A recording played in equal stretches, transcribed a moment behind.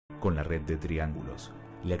con la red de triángulos,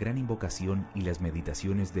 la gran invocación y las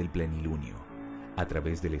meditaciones del plenilunio, a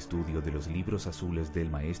través del estudio de los libros azules del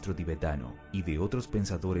maestro tibetano y de otros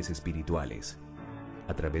pensadores espirituales,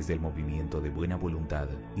 a través del movimiento de buena voluntad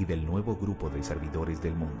y del nuevo grupo de servidores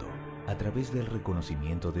del mundo, a través del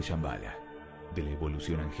reconocimiento de Shambhala, de la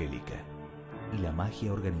evolución angélica y la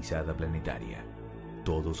magia organizada planetaria,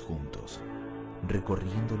 todos juntos,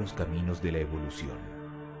 recorriendo los caminos de la evolución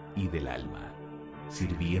y del alma,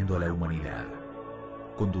 sirviendo a la humanidad,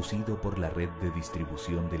 conducido por la red de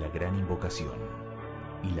distribución de la Gran Invocación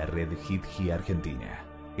y la red Hidji Argentina,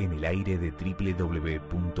 en el aire de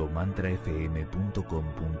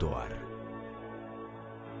www.mantrafm.com.ar.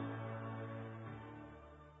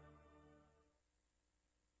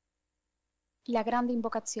 La grande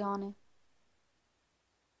invocazione.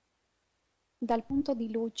 Dal punto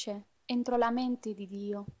di luce entro la mente di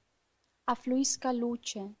Dio, affluisca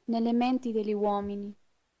luce nelle menti degli uomini,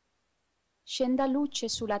 scenda luce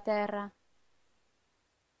sulla terra.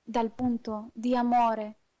 Dal punto di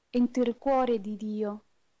amore entro il cuore di Dio,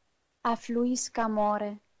 affluisca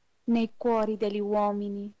amore nei cuori degli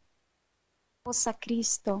uomini. Possa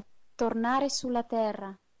Cristo tornare sulla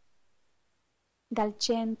terra, dal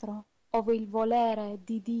centro ove il volere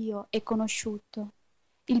di Dio è conosciuto.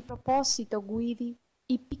 Il proposito guidi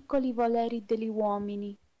i piccoli voleri degli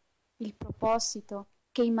uomini, il proposito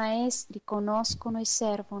che i maestri conoscono e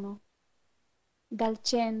servono. Dal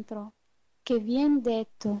centro che vien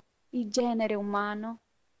detto il genere umano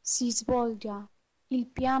si svolga il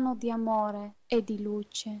piano di amore e di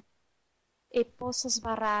luce e possa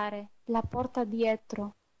sbarrare la porta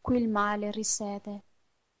dietro cui il male risiede.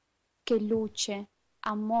 Che luce,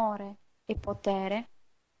 amore e potere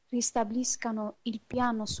ristabliscano il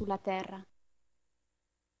piano sulla terra.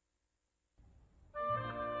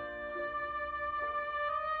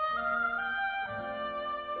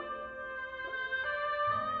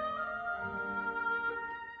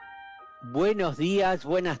 Buenos días,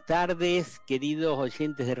 buenas tardes, queridos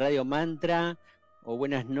oyentes de Radio Mantra, o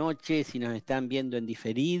buenas noches si nos están viendo en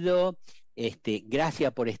diferido.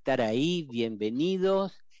 Gracias por estar ahí,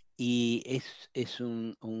 bienvenidos. Y es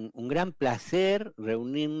un gran placer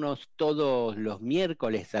reunirnos todos los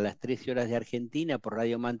miércoles a las 13 horas de Argentina por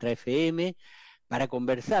Radio Mantra FM para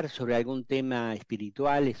conversar sobre algún tema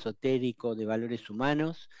espiritual, esotérico, de valores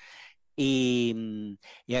humanos. Y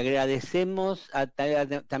agradecemos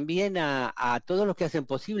también a todos los que hacen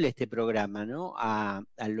posible este programa, ¿no? A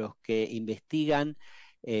los que investigan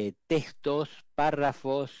textos,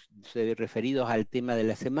 párrafos referidos al tema de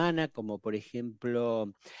la semana, como por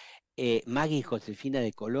ejemplo Maggie y Josefina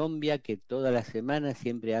de Colombia, que toda la semana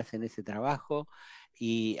siempre hacen ese trabajo,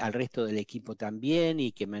 y al resto del equipo también,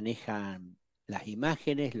 y que manejan las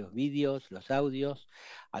imágenes, los vídeos, los audios.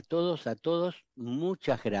 A todos,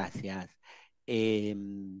 muchas gracias.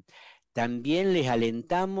 También les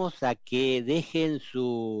alentamos a que dejen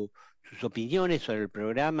sus opiniones sobre el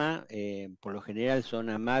programa. Por lo general son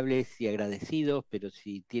amables y agradecidos, pero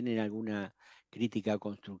si tienen alguna crítica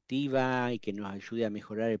constructiva y que nos ayude a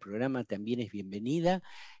mejorar el programa, también es bienvenida.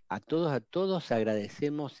 A todos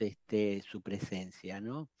agradecemos su presencia,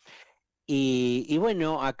 ¿no? Y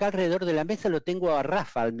bueno, acá alrededor de la mesa lo tengo a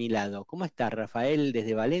Rafa al mi lado. ¿Cómo está, Rafael,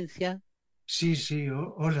 desde Valencia? Sí,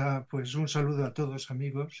 hola, pues un saludo a todos,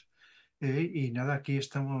 amigos. Y nada, aquí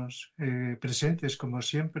estamos presentes como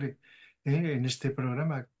siempre en este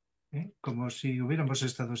programa, como si hubiéramos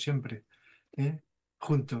estado siempre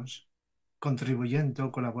juntos, contribuyendo,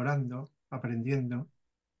 colaborando, aprendiendo,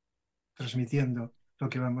 transmitiendo lo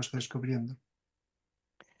que vamos descubriendo.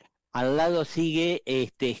 Al lado sigue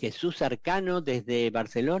Jesús Arcano desde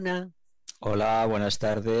Barcelona. Hola, buenas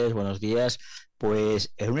tardes, buenos días.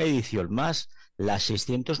 Pues en una edición más, la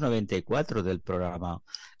 694 del programa.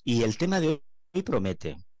 Y el tema de hoy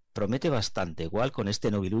promete bastante. Igual con este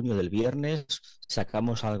novilunio del viernes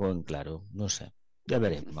sacamos algo en claro. No sé, ya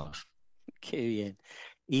veremos. Qué bien.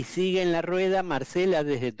 Y sigue en la rueda Marcela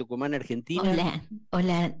desde Tucumán, Argentina.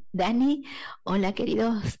 Hola Dani, hola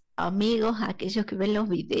queridos amigos, aquellos que ven los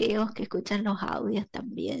videos, que escuchan los audios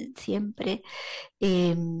también, siempre.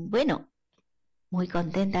 Bueno, muy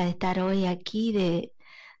contenta de estar hoy aquí, de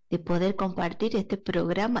poder compartir este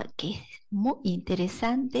programa que es muy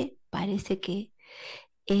interesante, parece que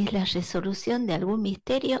es la resolución de algún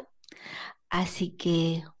misterio, así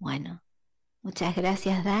que bueno, muchas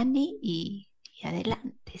gracias Dani y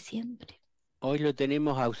adelante siempre. Hoy lo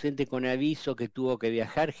tenemos ausente con aviso que tuvo que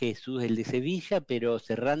viajar Jesús, el de Sevilla, pero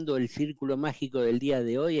cerrando el círculo mágico del día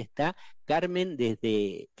de hoy está Carmen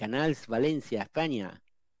desde Canals, Valencia, España.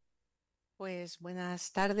 Pues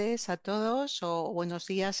buenas tardes a todos o buenos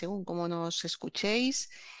días según como nos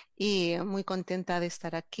escuchéis y muy contenta de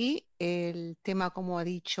estar aquí. El tema, como ha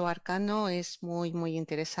dicho Arcano, es muy, muy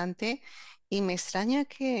interesante y me extraña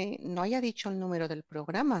que no haya dicho el número del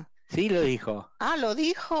programa. Sí, lo dijo. Ah, lo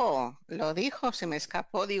dijo, se me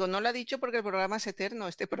escapó. Digo, no lo ha dicho porque el programa es eterno,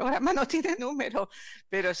 este programa no tiene número,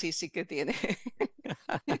 pero sí, sí que tiene.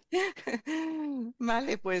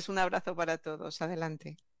 Vale, pues un abrazo para todos.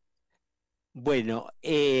 Adelante. Bueno,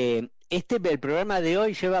 el programa de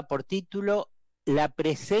hoy lleva por título La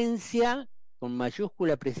presencia, con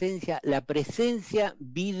mayúscula presencia, la presencia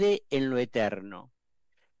vive en lo eterno.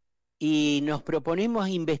 Y nos proponemos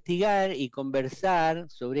investigar y conversar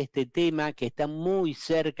sobre este tema que está muy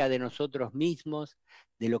cerca de nosotros mismos,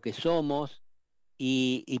 de lo que somos,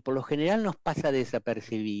 y por lo general nos pasa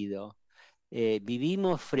desapercibido.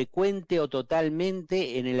 Vivimos frecuente o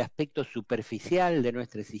totalmente en el aspecto superficial de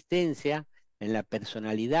nuestra existencia, en la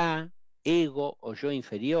personalidad, ego o yo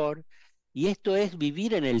inferior, y esto es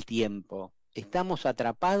vivir en el tiempo. Estamos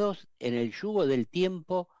atrapados en el yugo del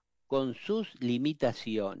tiempo con sus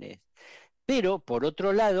limitaciones. Pero, por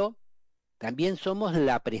otro lado, también somos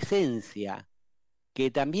la presencia,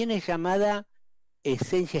 que también es llamada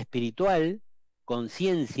esencia espiritual,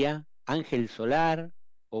 conciencia, ángel solar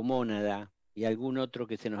o mónada, y algún otro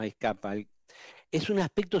que se nos escapa. Es un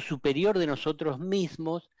aspecto superior de nosotros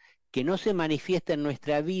mismos que no se manifiesta en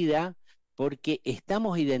nuestra vida porque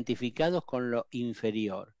estamos identificados con lo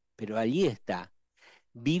inferior, pero allí está.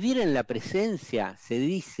 Vivir en la presencia se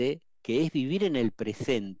dice que es vivir en el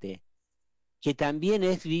presente, que también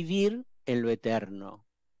es vivir en lo eterno.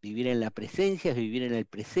 Vivir en la presencia es vivir en el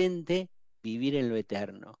presente, vivir en lo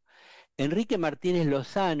eterno. Enrique Martínez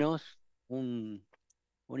Lozanos, un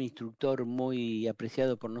instructor muy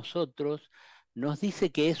apreciado por nosotros, nos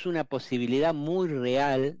dice que es una posibilidad muy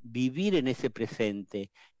real vivir en ese presente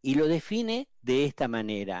y lo define de esta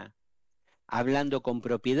manera. Hablando con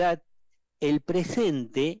propiedad, el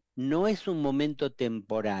presente no es un momento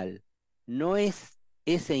temporal, no es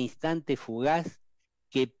ese instante fugaz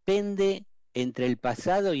que pende entre el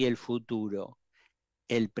pasado y el futuro.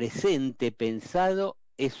 El presente pensado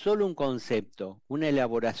es solo un concepto, una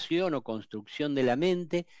elaboración o construcción de la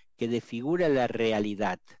mente que desfigura la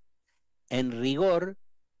realidad. En rigor,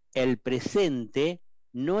 el presente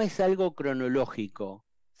no es algo cronológico,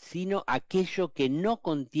 sino aquello que no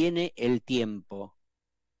contiene el tiempo.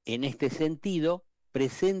 En este sentido,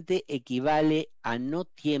 presente equivale a no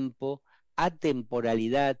tiempo,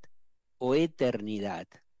 atemporalidad o eternidad.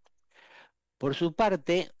 Por su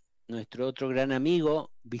parte, nuestro otro gran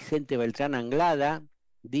amigo, Vicente Beltrán Anglada,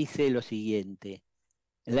 dice lo siguiente: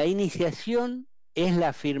 la iniciación es la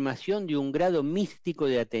afirmación de un grado místico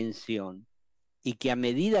de atención, y que a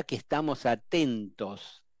medida que estamos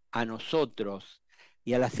atentos a nosotros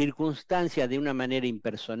y a las circunstancias de una manera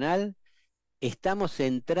impersonal, estamos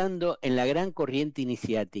entrando en la gran corriente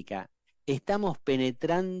iniciática, estamos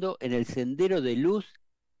penetrando en el sendero de luz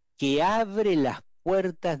que abre las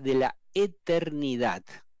puertas de la eternidad,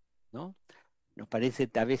 ¿no? Nos parece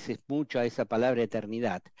a veces mucho a esa palabra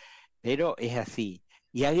eternidad, pero es así.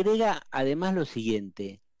 Y agrega además lo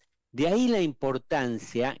siguiente: de ahí la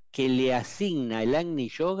importancia que le asigna el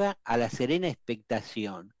Agni-yoga a la serena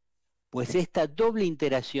expectación, pues esta doble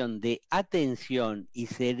interacción de atención y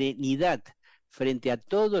serenidad frente a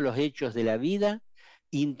todos los hechos de la vida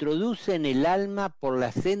introduce en el alma por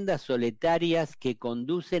las sendas solitarias que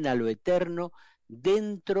conducen a lo eterno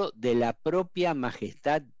dentro de la propia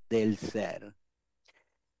majestad del ser.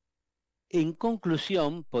 En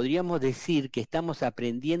conclusión, podríamos decir que estamos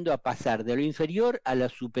aprendiendo a pasar de lo inferior a lo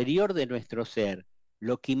superior de nuestro ser,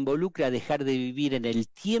 lo que involucra dejar de vivir en el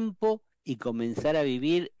tiempo y comenzar a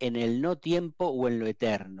vivir en el no tiempo o en lo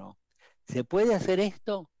eterno. ¿Se puede hacer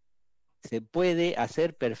esto? Se puede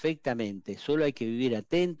hacer perfectamente, solo hay que vivir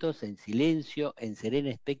atentos, en silencio, en serena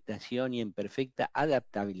expectación y en perfecta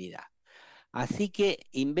adaptabilidad. Así que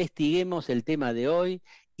investiguemos el tema de hoy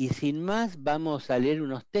y sin más vamos a leer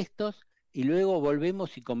unos textos y luego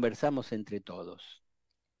volvemos y conversamos entre todos.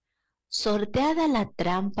 Sorteada la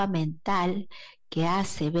trampa mental que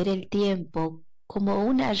hace ver el tiempo como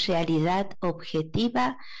una realidad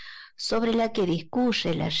objetiva sobre la que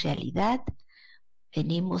discurre la realidad,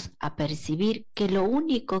 venimos a percibir que lo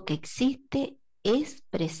único que existe es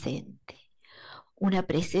presente, una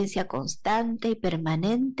presencia constante y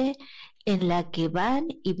permanente en la que van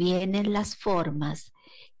y vienen las formas.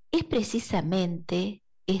 Es precisamente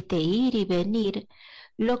este ir y venir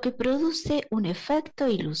lo que produce un efecto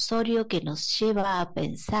ilusorio que nos lleva a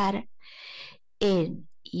pensar en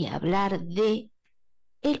y hablar de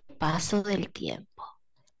el paso del tiempo.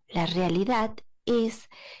 La realidad es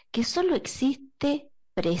que solo existe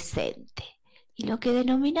presente Y lo que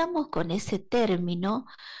denominamos con ese término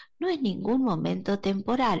no es ningún momento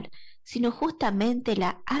temporal, sino justamente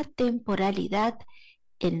la atemporalidad,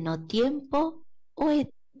 el no-tiempo o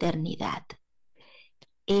eternidad.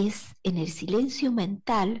 Es en el silencio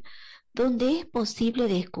mental donde es posible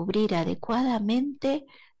descubrir adecuadamente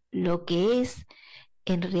lo que es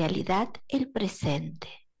en realidad el presente,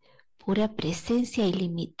 pura presencia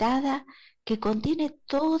ilimitada que contiene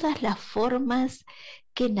todas las formas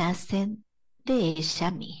que nacen de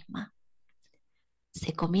ella misma.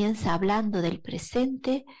 Se comienza hablando del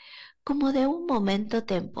presente como de un momento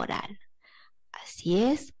temporal. Así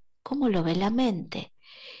es como lo ve la mente,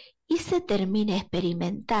 y se termina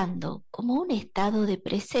experimentando como un estado de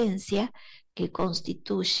presencia que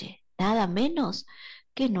constituye nada menos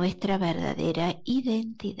que nuestra verdadera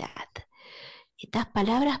identidad. Estas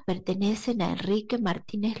palabras pertenecen a Enrique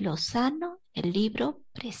Martínez Lozano, el libro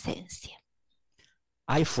Presencia.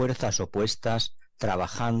 Hay fuerzas opuestas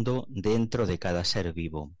trabajando dentro de cada ser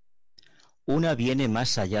vivo. Una viene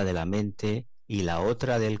más allá de la mente y la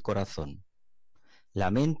otra del corazón.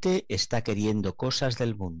 La mente está queriendo cosas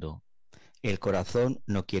del mundo. El corazón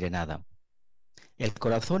no quiere nada. El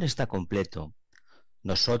corazón está completo.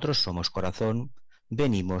 Nosotros somos corazón,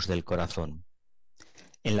 venimos del corazón.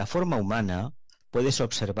 En la forma humana puedes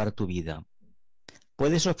observar tu vida.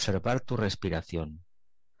 Puedes observar tu respiración.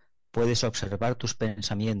 Puedes observar tus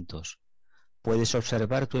pensamientos. Puedes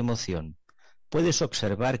observar tu emoción. Puedes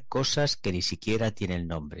observar cosas que ni siquiera tienen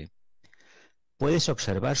nombre. Puedes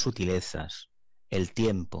observar sutilezas, el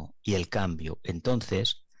tiempo y el cambio.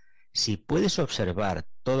 Entonces, si puedes observar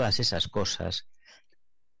todas esas cosas,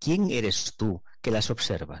 ¿quién eres tú que las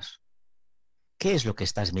observas? ¿Qué es lo que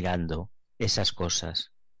estás mirando, esas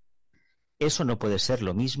cosas? Eso no puede ser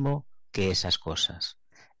lo mismo que esas cosas.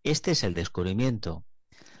 Este es el descubrimiento.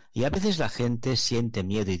 Y a veces la gente siente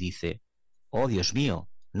miedo y dice, oh Dios mío,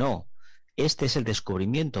 no, este es el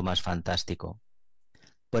descubrimiento más fantástico.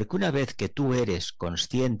 Porque una vez que tú eres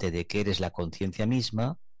consciente de que eres la conciencia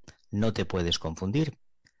misma, no te puedes confundir.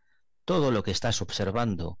 Todo lo que estás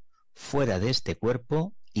observando fuera de este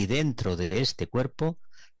cuerpo y dentro de este cuerpo,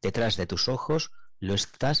 detrás de tus ojos, lo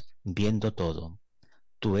estás viendo todo.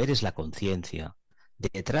 Tú eres la conciencia,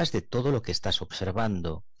 detrás de todo lo que estás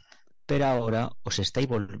observando, pero ahora os estáis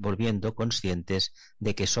volviendo conscientes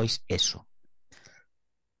de que sois eso.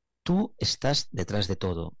 Tú estás detrás de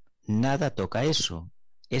todo, nada toca eso.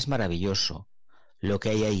 Es maravilloso. Lo que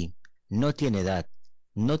hay ahí no tiene edad,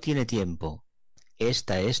 no tiene tiempo.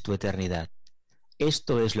 Esta es tu eternidad.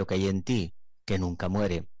 Esto es lo que hay en ti, que nunca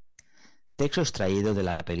muere. Texto extraído de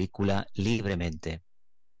la película Libremente.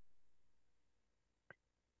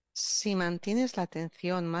 Si mantienes la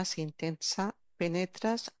atención más intensa,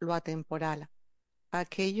 penetras lo atemporal.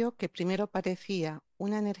 Aquello que primero parecía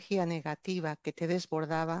una energía negativa que te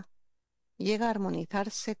desbordaba, llega a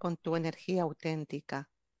armonizarse con tu energía auténtica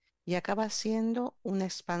y acaba siendo una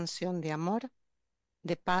expansión de amor,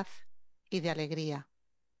 de paz y de alegría.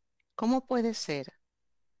 ¿Cómo puede ser?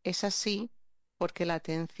 Es así porque la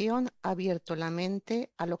atención ha abierto la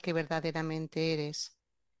mente a lo que verdaderamente eres,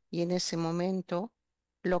 y en ese momento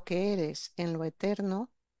lo que eres en lo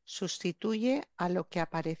eterno sustituye a lo que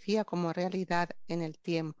aparecía como realidad en el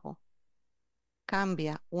tiempo.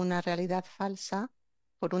 Cambia una realidad falsa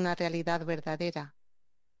por una realidad verdadera.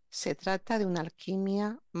 Se trata de una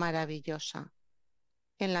alquimia maravillosa.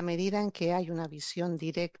 En la medida en que hay una visión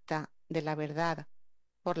directa de la verdad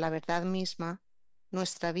por la verdad misma,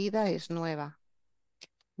 nuestra vida es nueva.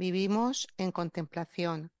 Vivimos en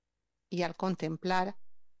contemplación y al contemplar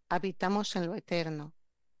habitamos en lo eterno.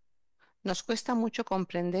 Nos cuesta mucho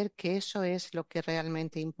comprender que eso es lo que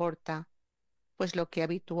realmente importa, pues lo que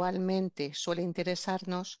habitualmente suele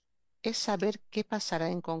interesarnos es saber qué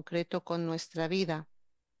pasará en concreto con nuestra vida,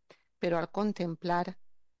 pero al contemplar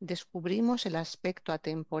descubrimos el aspecto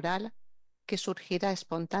atemporal que surgirá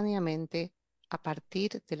espontáneamente a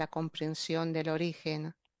partir de la comprensión del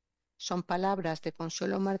origen. Son palabras de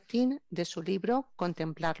Consuelo Martín de su libro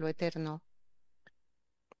Contemplar lo Eterno.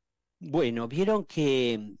 Bueno, vieron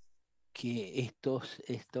que estos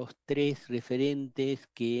tres referentes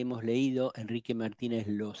que hemos leído, Enrique Martínez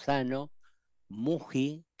Lozano,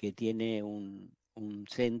 Muji, que tiene un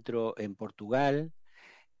centro en Portugal,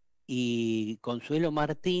 y Consuelo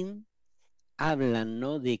Martín, hablan,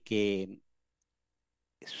 ¿no?, de que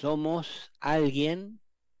somos alguien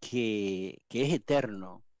que es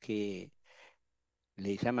eterno, que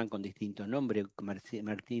le llaman con distintos nombres.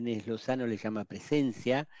 Martínez Lozano le llama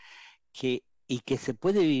presencia, y que se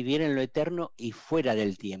puede vivir en lo eterno y fuera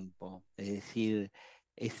del tiempo. Es decir,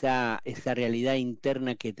 esa realidad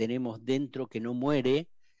interna que tenemos dentro que no muere,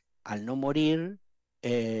 al no morir,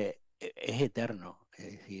 es eterno,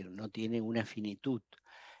 es decir, no tiene una finitud.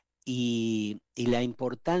 Y la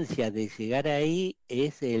importancia de llegar ahí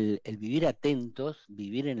es el vivir atentos,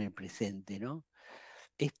 vivir en el presente, ¿no?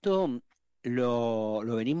 Esto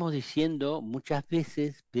lo venimos diciendo muchas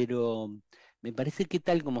veces, pero me parece que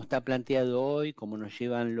tal como está planteado hoy, como nos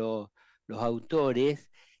llevan los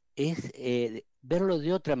autores, es verlo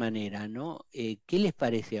de otra manera, ¿no? ¿Qué les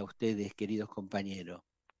parece a ustedes, queridos compañeros?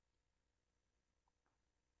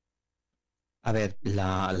 A ver,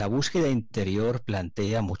 la búsqueda interior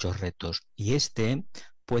plantea muchos retos y este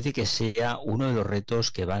puede que sea uno de los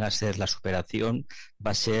retos que van a ser la superación,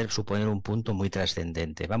 va a ser suponer un punto muy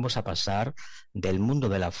trascendente. Vamos a pasar del mundo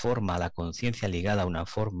de la forma a la conciencia ligada a una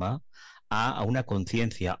forma, a una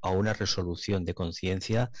conciencia, a una resolución de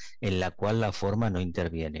conciencia en la cual la forma no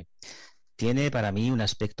interviene. Tiene para mí un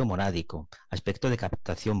aspecto monádico, aspecto de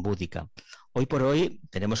captación búdica. Hoy por hoy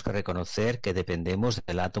tenemos que reconocer que dependemos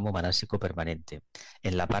del átomo manásico permanente,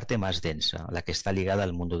 en la parte más densa, la que está ligada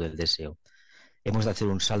al mundo del deseo. Hemos de hacer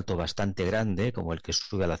un salto bastante grande, como el que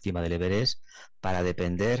sube a la cima del Everest, para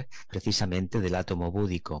depender precisamente del átomo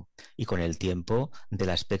búdico y con el tiempo del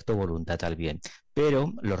aspecto voluntad al bien.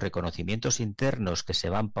 Pero los reconocimientos internos que se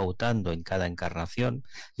van pautando en cada encarnación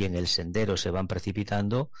y en el sendero se van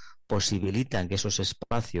precipitando, posibilitan que esos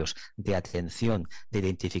espacios de atención, de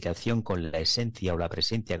identificación con la esencia o la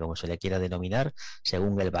presencia, como se le quiera denominar,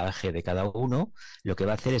 según el bagaje de cada uno, lo que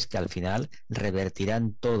va a hacer es que al final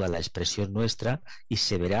revertirán toda la expresión nuestra y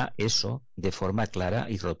se verá eso de forma clara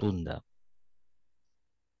y rotunda.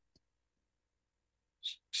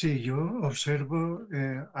 Sí, yo observo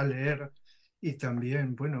al leer y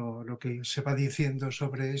también, bueno, lo que se va diciendo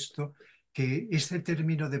sobre esto, que este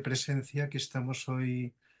término de presencia que estamos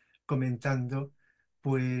hoy comentando,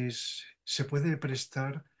 pues se puede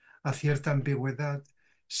prestar a cierta ambigüedad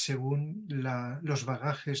según los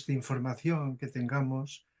bagajes de información que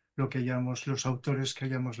tengamos, lo que hayamos, los autores que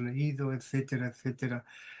hayamos leído, etcétera, etcétera.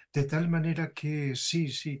 De tal manera que sí,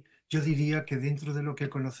 yo diría que dentro de lo que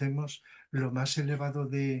conocemos, lo más elevado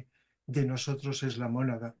de nosotros es la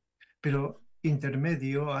mónada, pero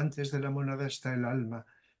intermedio, antes de la mónada está el alma,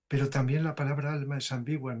 pero también la palabra alma es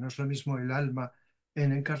ambigua, no es lo mismo el alma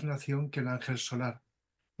en encarnación que el ángel solar,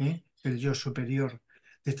 el yo superior,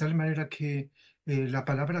 de tal manera que la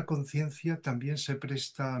palabra conciencia también se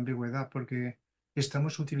presta a ambigüedad, porque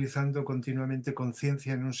estamos utilizando continuamente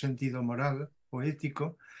conciencia en un sentido moral o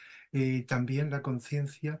ético, también la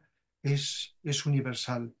conciencia es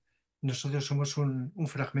universal. Nosotros somos un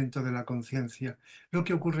fragmento de la conciencia. Lo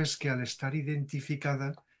que ocurre es que al estar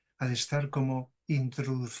identificada, al estar como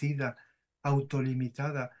introducida,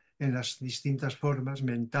 autolimitada en las distintas formas,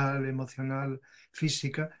 mental, emocional,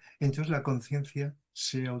 física, entonces la conciencia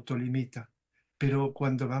se autolimita. Pero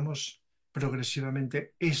cuando vamos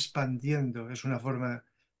progresivamente expandiendo, es una forma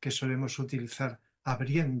que solemos utilizar,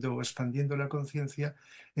 abriendo o expandiendo la conciencia,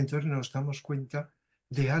 entonces nos damos cuenta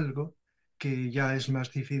de algo que ya es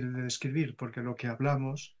más difícil de describir, porque lo que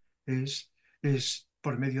hablamos es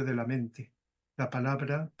por medio de la mente. La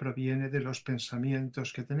palabra proviene de los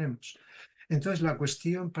pensamientos que tenemos. Entonces, la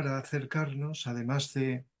cuestión para acercarnos, además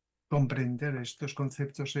de comprender estos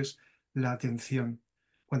conceptos, es la atención.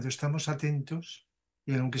 Cuando estamos atentos,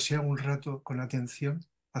 y aunque sea un rato con atención,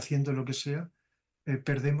 haciendo lo que sea,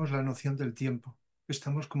 perdemos la noción del tiempo.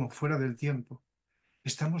 Estamos como fuera del tiempo.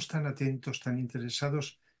 Estamos tan atentos, tan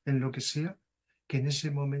interesados en lo que sea, que en ese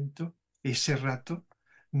momento, ese rato,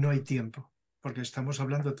 no hay tiempo, porque estamos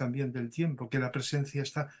hablando también del tiempo, que la presencia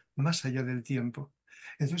está más allá del tiempo.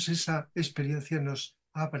 Entonces esa experiencia nos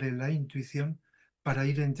abre la intuición para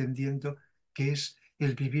ir entendiendo qué es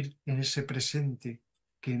el vivir en ese presente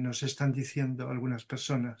que nos están diciendo algunas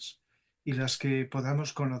personas y las que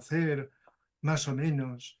podamos conocer más o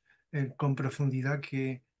menos con profundidad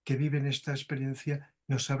que viven esta experiencia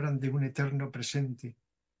nos hablan de un eterno presente,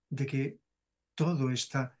 de que todo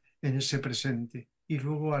está en ese presente. Y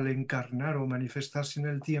luego al encarnar o manifestarse en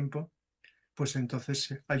el tiempo, pues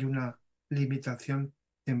entonces hay una limitación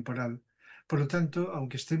temporal. Por lo tanto,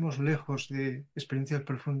 aunque estemos lejos de experiencias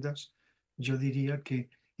profundas, yo diría que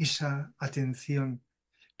esa atención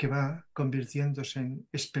que va convirtiéndose en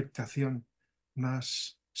expectación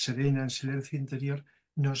más serena, en silencio interior,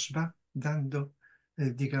 nos va dando,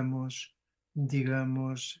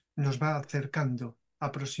 nos va acercando,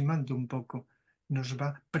 aproximando un poco, nos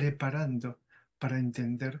va preparando para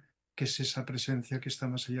entender qué es esa presencia que está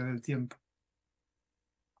más allá del tiempo.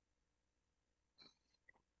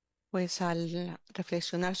 Pues al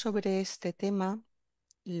reflexionar sobre este tema,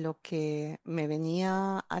 lo que me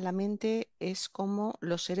venía a la mente es cómo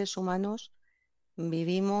los seres humanos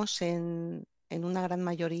vivimos en una gran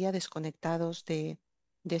mayoría desconectados de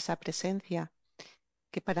esa presencia,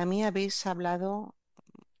 que para mí habéis hablado,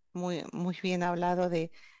 muy bien hablado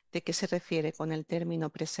de qué se refiere con el término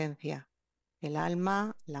presencia. El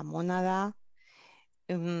alma, la mónada,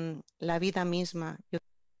 la vida misma. Yo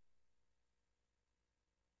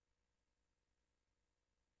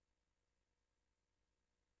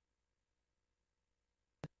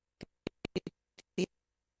diría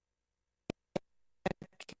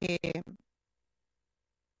que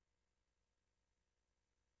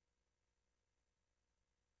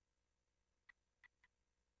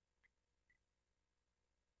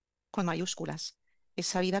con mayúsculas,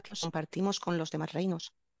 esa vida que compartimos con los demás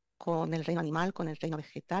reinos, con el reino animal, con el reino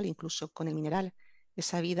vegetal, incluso con el mineral,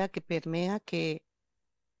 esa vida que permea, que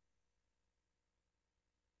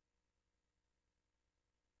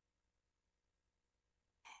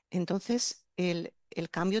entonces el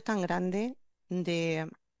cambio tan grande de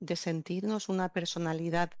sentirnos una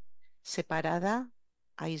personalidad separada,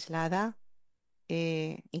 aislada,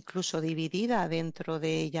 incluso dividida dentro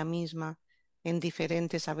de ella misma en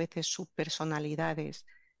diferentes a veces subpersonalidades,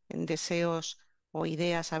 en deseos o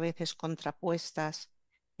ideas a veces contrapuestas,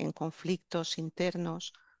 en conflictos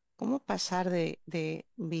internos. ¿Cómo pasar de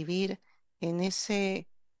vivir en ese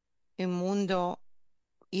mundo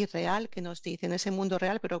irreal que nos dicen, ese mundo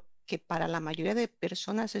real, pero que para la mayoría de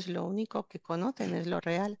personas es lo único que conocen, es lo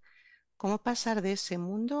real? ¿Cómo pasar de ese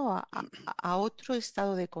mundo a otro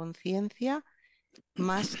estado de conciencia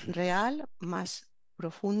más real, más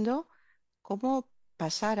profundo? ¿Cómo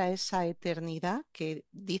pasar a esa eternidad que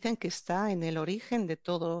dicen que está en el origen de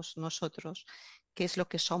todos nosotros, que es lo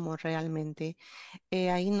que somos realmente?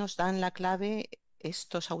 Ahí nos dan la clave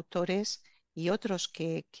estos autores y otros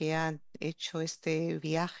que han hecho este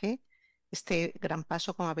viaje, este gran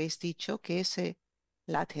paso, como habéis dicho, que es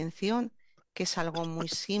la atención, que es algo muy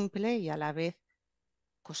simple y a la vez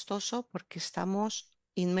costoso porque estamos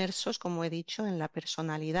inmersos, como he dicho, en la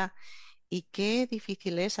personalidad. Y qué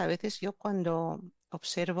difícil es a veces yo cuando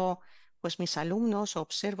observo pues mis alumnos,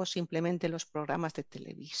 observo simplemente los programas de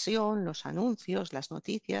televisión, los anuncios, las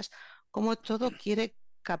noticias, cómo todo quiere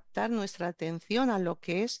captar nuestra atención a lo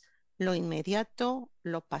que es lo inmediato,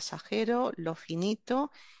 lo pasajero, lo finito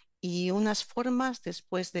y unas formas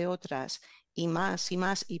después de otras y más y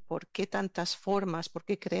más. ¿Y por qué tantas formas? ¿Por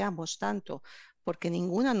qué creamos tanto? Porque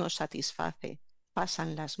ninguna nos satisface.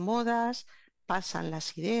 Pasan las modas, pasan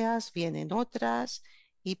las ideas, vienen otras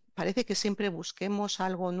y parece que siempre busquemos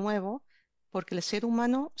algo nuevo, porque el ser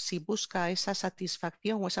humano, si busca esa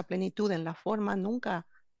satisfacción o esa plenitud en la forma, nunca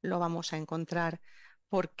lo vamos a encontrar,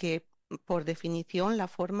 porque por definición la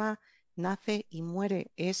forma nace y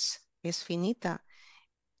muere, es finita.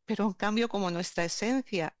 Pero en cambio, como nuestra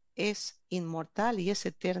esencia es inmortal y es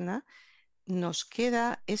eterna, nos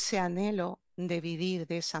queda ese anhelo de vivir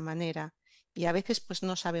de esa manera y a veces pues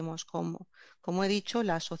no sabemos cómo. Como he dicho,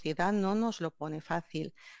 la sociedad no nos lo pone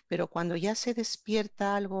fácil, pero cuando ya se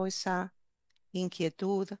despierta algo, esa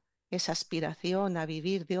inquietud, esa aspiración a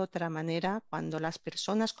vivir de otra manera, cuando las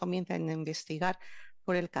personas comienzan a investigar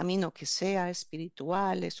por el camino que sea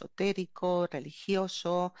espiritual, esotérico,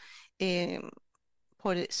 religioso, eh,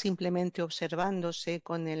 por simplemente observándose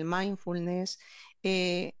con el mindfulness,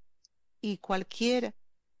 eh, y cualquier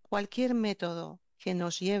método que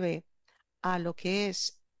nos lleve a lo que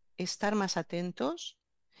es estar más atentos,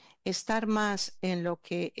 estar más en lo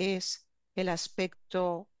que es el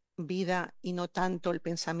aspecto vida y no tanto el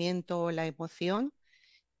pensamiento o la emoción,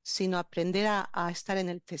 sino aprender a estar en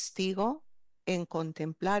el testigo, en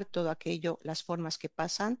contemplar todo aquello, las formas que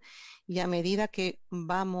pasan, y a medida que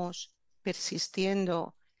vamos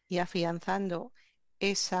persistiendo y afianzando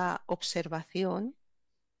esa observación,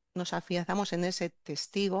 nos afianzamos en ese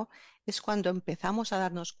testigo, es cuando empezamos a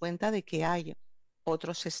darnos cuenta de que hay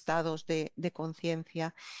otros estados de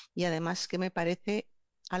conciencia. Y además que me parece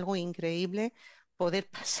algo increíble poder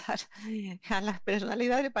pasar a la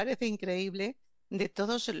personalidad, le parece increíble de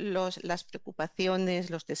todas las preocupaciones,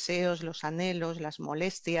 los deseos, los anhelos, las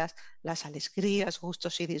molestias, las alegrías,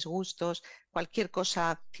 gustos y disgustos, cualquier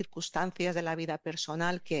cosa, circunstancias de la vida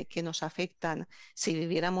personal que nos afectan. Si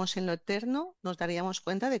viviéramos en lo eterno, nos daríamos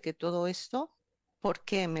cuenta de que todo esto, ¿por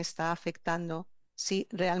qué me está afectando? Si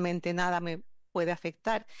realmente nada me puede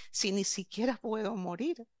afectar, si ni siquiera puedo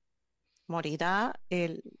morir. Morirá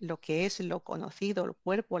lo que es lo conocido, el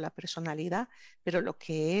cuerpo, la personalidad, pero lo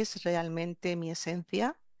que es realmente mi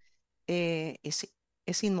esencia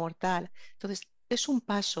es inmortal. Entonces, es un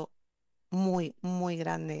paso muy, muy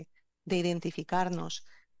grande de identificarnos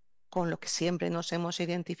con lo que siempre nos hemos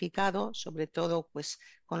identificado, sobre todo pues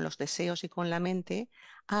con los deseos y con la mente,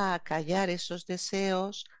 a acallar esos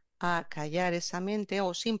deseos, a acallar esa mente,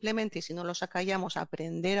 o simplemente, si no los acallamos,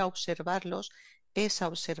 aprender a observarlos. Esa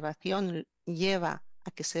observación lleva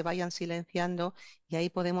a que se vayan silenciando y ahí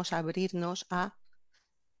podemos abrirnos a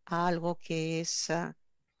algo que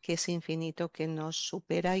es infinito, que nos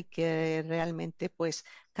supera y que realmente pues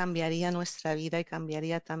cambiaría nuestra vida y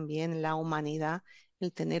cambiaría también la humanidad,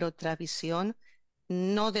 el tener otra visión,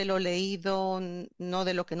 no de lo leído, no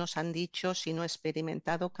de lo que nos han dicho, sino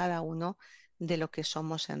experimentado cada uno de lo que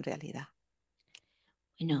somos en realidad.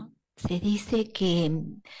 Bueno, se dice que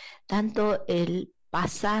tanto el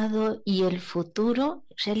pasado y el futuro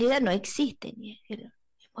en realidad no existen.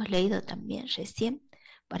 Hemos leído también recién,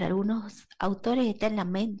 para algunos autores está en la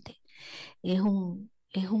mente, es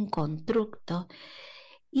un constructo,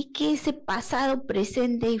 y que ese pasado,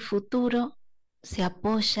 presente y futuro se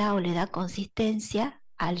apoya o le da consistencia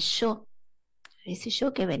al yo, ese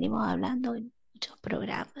yo que venimos hablando en muchos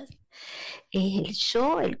programas. Es el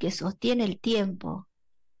yo el que sostiene el tiempo,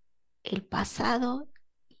 el pasado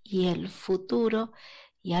y el futuro,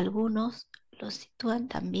 y algunos lo sitúan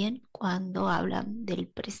también cuando hablan del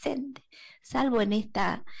presente, salvo en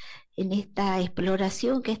esta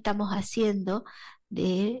exploración que estamos haciendo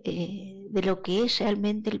de lo que es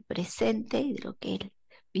realmente el presente y de lo que es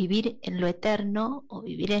vivir en lo eterno o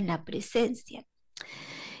vivir en la presencia.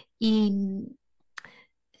 Y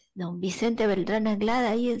don Vicente Beltrán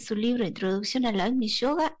Anglada, ahí en su libro Introducción al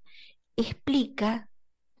Agni-yoga, explica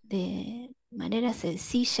de manera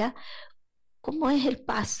sencilla cómo es el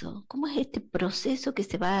paso, cómo es este proceso que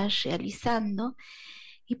se va realizando.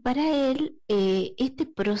 Y para él, este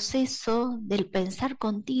proceso del pensar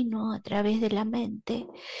continuo a través de la mente,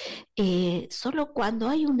 solo cuando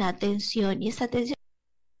hay una atención, y esa atención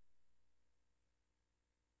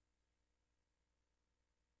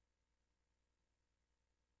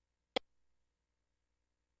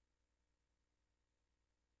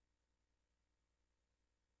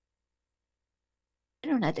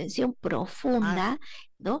una atención profunda,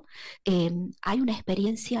 ¿no? Hay una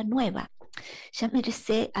experiencia nueva. Ya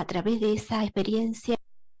merece a través de esa experiencia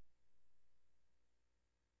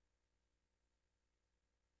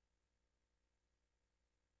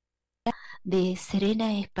de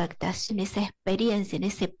serena expectación, esa experiencia, en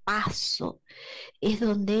ese paso, es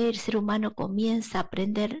donde el ser humano comienza a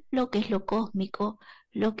aprender lo que es lo cósmico,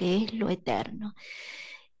 lo que es lo eterno.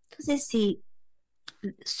 Entonces, si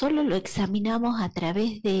solo lo examinamos a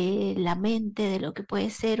través de la mente, de lo que puede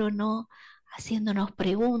ser o no, haciéndonos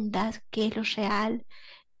preguntas, ¿qué es lo real?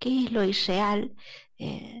 ¿Qué es lo irreal?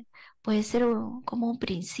 Puede ser como un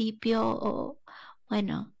principio, o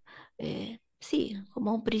bueno, sí,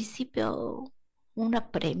 como un principio, una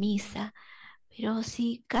premisa, pero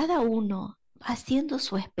si cada uno va haciendo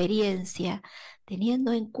su experiencia,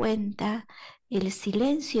 teniendo en cuenta el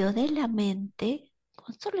silencio de la mente,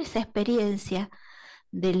 con solo esa experiencia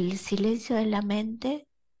del silencio de la mente,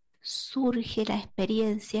 surge la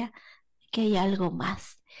experiencia de que hay algo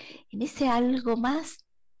más. En ese algo más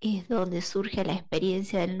es donde surge la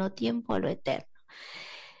experiencia del no-tiempo a lo eterno.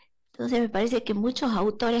 Entonces me parece que muchos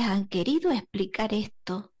autores han querido explicar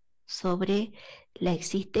esto sobre la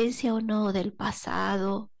existencia o no del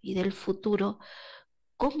pasado y del futuro,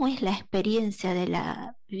 cómo es la experiencia de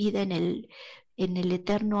la vida en el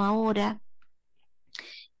eterno ahora,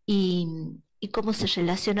 y, y cómo se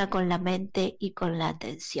relaciona con la mente y con la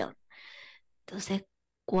atención. Entonces,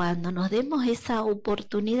 cuando nos demos esa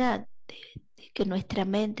oportunidad de que nuestra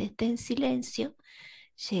mente esté en silencio,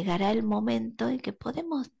 llegará el momento en que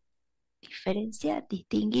podemos diferenciar,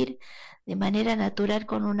 distinguir de manera natural,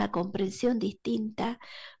 con una comprensión distinta,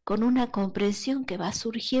 con una comprensión que va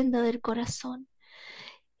surgiendo del corazón.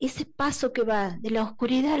 Ese paso que va de la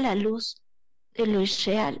oscuridad a la luz, de lo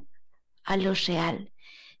irreal a lo real,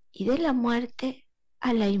 y de la muerte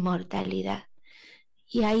a la inmortalidad.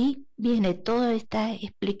 Y ahí viene toda esta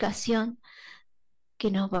explicación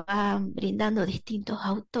que nos van brindando distintos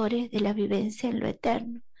autores de la vivencia en lo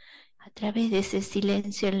eterno, a través de ese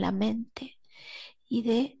silencio en la mente y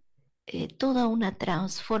de toda una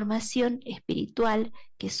transformación espiritual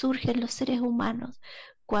que surge en los seres humanos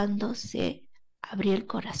cuando se abrió el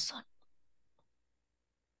corazón.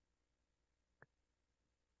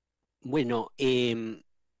 Bueno,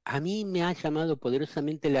 a mí me ha llamado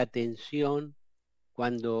poderosamente la atención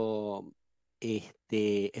cuando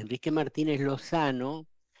Enrique Martínez Lozano,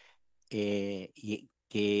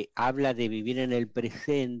 que habla de vivir en el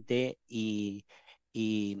presente y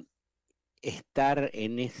estar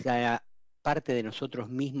en esa parte de nosotros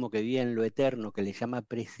mismos que vive en lo eterno, que le llama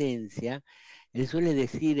presencia, él suele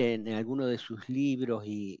decir en alguno de sus libros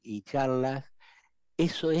y charlas,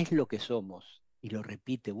 eso es lo que somos. Y lo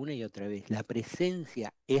repite una y otra vez, la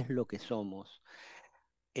presencia es lo que somos.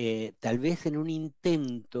 Tal vez en un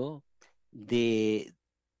intento de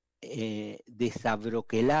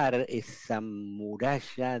desabroquelar esa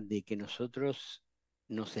muralla de que nosotros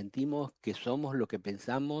nos sentimos que somos lo que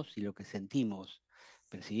pensamos y lo que sentimos.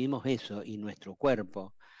 Percibimos eso y nuestro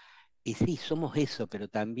cuerpo. Y sí, somos eso, pero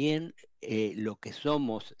también lo que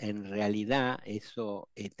somos en realidad, eso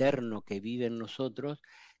eterno que vive en nosotros,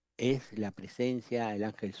 es la presencia, el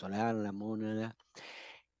ángel solar, la mónada.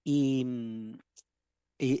 Y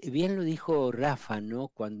bien lo dijo Rafa, ¿no?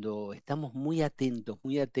 Cuando estamos muy atentos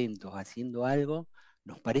haciendo algo,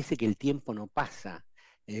 nos parece que el tiempo no pasa.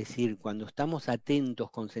 Es decir, cuando estamos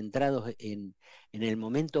atentos, concentrados en el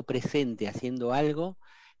momento presente haciendo algo,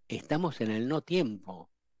 estamos en el no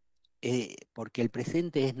tiempo, porque el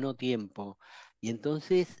presente es no tiempo. Y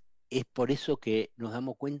entonces es por eso que nos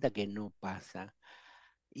damos cuenta que no pasa.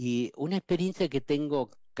 Y una experiencia que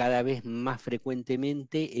tengo cada vez más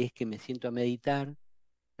frecuentemente es que me siento a meditar,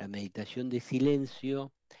 la meditación de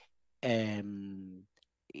silencio, em,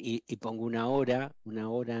 y pongo una hora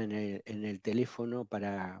en el teléfono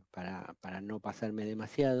para no pasarme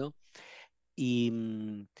demasiado. Y,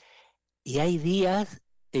 y hay días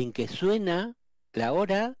en que suena la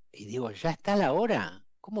hora y digo, ya está la hora,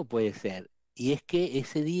 ¿cómo puede ser? Y es que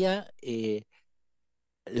ese día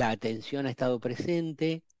la atención ha estado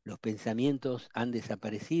presente, los pensamientos han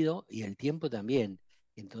desaparecido y el tiempo también.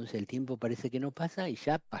 Entonces el tiempo parece que no pasa y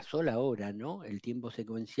ya pasó la hora, ¿no? El tiempo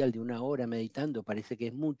secuencial de una hora meditando parece que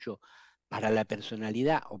es mucho para la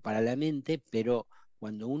personalidad o para la mente, pero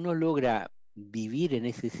cuando uno logra vivir en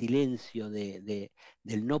ese silencio del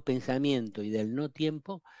no pensamiento y del no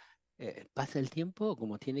tiempo, pasa el tiempo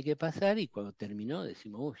como tiene que pasar y cuando terminó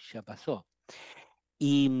decimos, uy, ya pasó.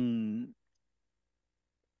 Y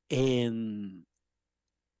em,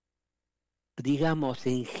 digamos,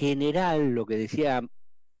 en general, lo que decía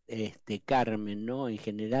Carmen, ¿no? En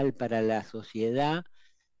general para la sociedad,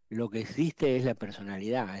 lo que existe es la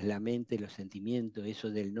personalidad, es la mente, los sentimientos, eso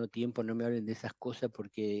del no tiempo, no me hablen de esas cosas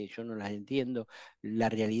porque yo no las entiendo. La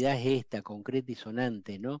realidad es esta, concreta y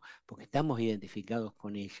sonante, ¿no? Porque estamos identificados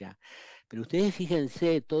con ella. Pero ustedes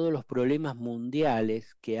fíjense todos los problemas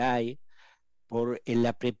mundiales que hay por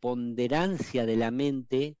la preponderancia de la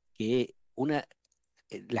mente, que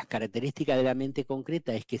las características de la mente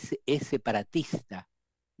concreta es que es separatista,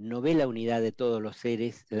 no ve la unidad de todos los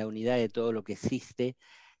seres, la unidad de todo lo que existe,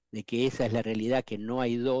 de que esa es la realidad, que no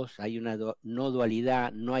hay dos, hay una no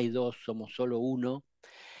dualidad, no hay dos, somos solo uno,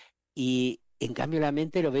 y en cambio la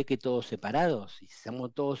mente lo ve que todos separados, y si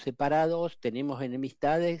somos todos separados, tenemos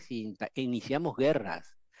enemistades e iniciamos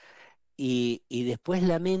guerras. Y después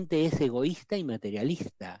la mente es egoísta y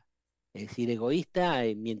materialista. Es decir, egoísta,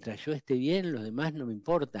 mientras yo esté bien, los demás no me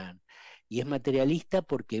importan. Y es materialista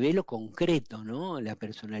porque ve lo concreto, ¿no? La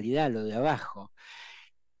personalidad, lo de abajo.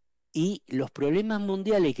 Y los problemas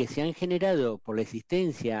mundiales que se han generado por la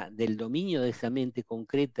existencia del dominio de esa mente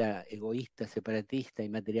concreta, egoísta, separatista y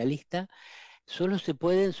materialista, solo se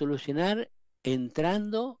pueden solucionar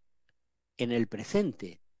entrando en el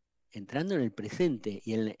presente, entrando en el presente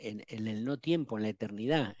y en el no tiempo, en la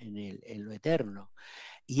eternidad, en lo eterno.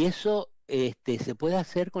 Y eso se puede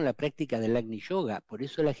hacer con la práctica del Agni-yoga. Por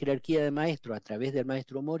eso la jerarquía de maestros, a través del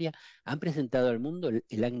maestro Moria, han presentado al mundo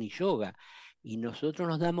el Agni-yoga. Y nosotros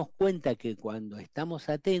nos damos cuenta que cuando estamos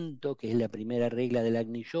atentos, que es la primera regla del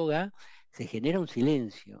Agni-yoga, se genera un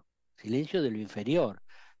silencio, silencio de lo inferior.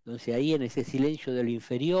 Entonces ahí en ese silencio de lo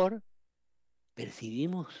inferior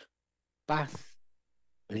percibimos paz,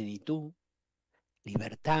 plenitud,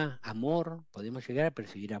 libertad, amor, podemos llegar a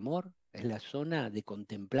percibir amor, es la zona de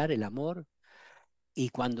contemplar el amor, y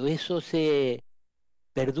cuando eso se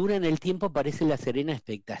perdura en el tiempo aparece la serena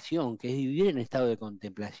expectación, que es vivir en estado de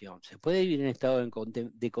contemplación. ¿Se puede vivir en estado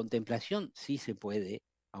de contemplación? Sí se puede,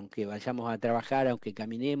 aunque vayamos a trabajar, aunque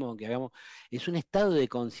caminemos, aunque hagamos, es un estado de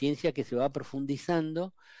conciencia que se va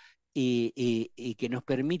profundizando y que nos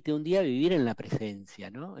permite un día vivir en la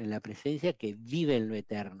presencia, ¿no? En la presencia que vive en lo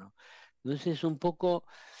eterno. Entonces, un poco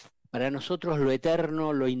para nosotros lo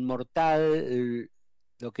eterno, lo inmortal,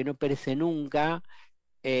 lo que no perece nunca,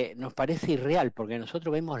 nos parece irreal, porque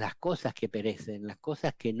nosotros vemos las cosas que perecen, las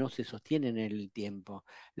cosas que no se sostienen en el tiempo,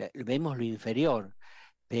 vemos lo inferior,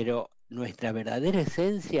 pero nuestra verdadera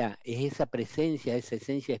esencia es esa presencia, esa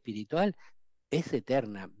esencia espiritual, es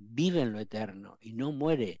eterna, vive en lo eterno y no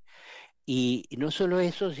muere. Y no solo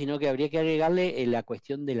eso, sino que habría que agregarle la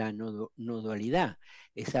cuestión de la no dualidad.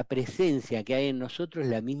 Esa presencia que hay en nosotros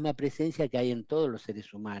es la misma presencia que hay en todos los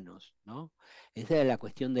seres humanos, ¿no? Esa es la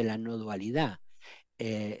cuestión de la no dualidad.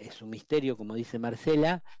 Es un misterio, como dice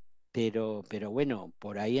Marcela, pero bueno,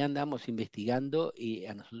 por ahí andamos investigando y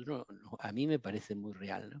a nosotros, a mí me parece muy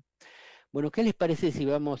real, ¿no? Bueno, ¿qué les parece si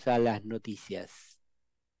vamos a las noticias?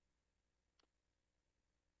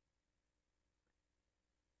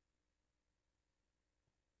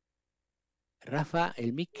 Rafa,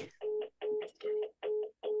 el mic.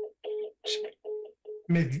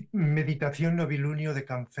 Meditación novilunio de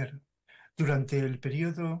Cáncer. Durante el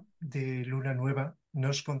periodo de luna nueva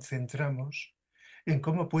nos concentramos en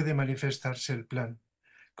cómo puede manifestarse el plan,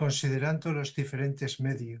 considerando los diferentes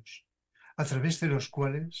medios, a través de los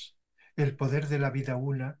cuales el poder de la vida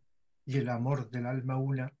una y el amor del alma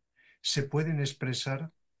una se pueden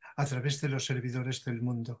expresar a través de los servidores del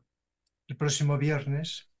mundo. El próximo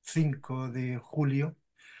viernes, 5 de julio,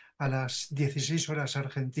 a las 16 horas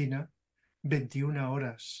Argentina, 21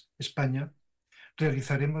 horas España,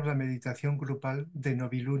 realizaremos la meditación grupal de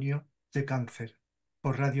novilunio de Cáncer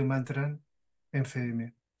por Radio Mantra en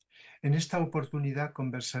FM. En esta oportunidad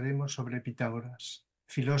conversaremos sobre Pitágoras,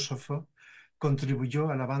 filósofo, contribuyó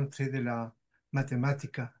al avance de la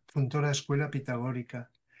matemática, fundó la escuela pitagórica,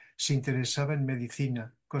 se interesaba en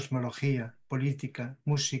medicina, cosmología, política,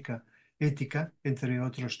 música, ética, entre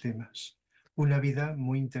otros temas. Una vida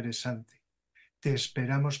muy interesante. Te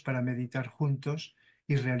esperamos para meditar juntos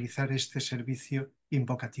y realizar este servicio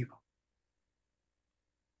invocativo.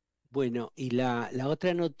 Bueno, y la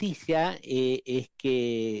otra noticia es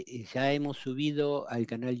que ya hemos subido al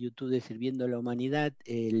canal YouTube de Sirviendo a la Humanidad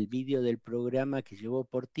el vídeo del programa que llevó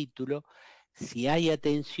por título Si hay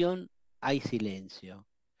atención, hay silencio.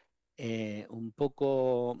 Un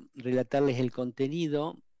poco relatarles el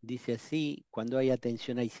contenido, dice así: cuando hay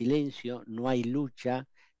atención hay silencio, no hay lucha,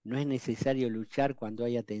 no es necesario luchar cuando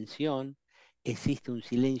hay atención, existe un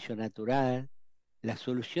silencio natural. La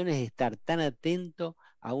solución es estar tan atento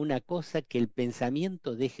a una cosa que el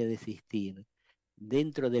pensamiento deje de existir.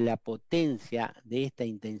 Dentro de la potencia de esta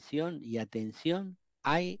intención y atención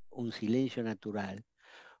hay un silencio natural.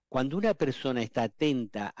 Cuando una persona está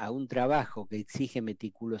atenta a un trabajo que exige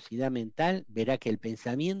meticulosidad mental, verá que el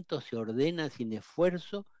pensamiento se ordena sin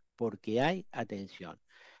esfuerzo porque hay atención.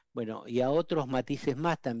 Bueno, y a otros matices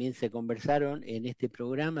más también se conversaron en este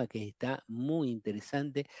programa que está muy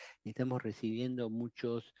interesante. Estamos recibiendo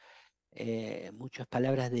muchas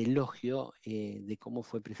palabras de elogio de cómo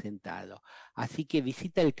fue presentado. Así que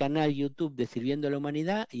visita el canal YouTube de Sirviendo a la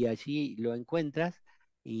Humanidad y allí lo encuentras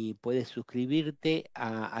y puedes suscribirte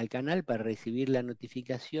al canal para recibir las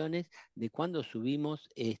notificaciones de cuando subimos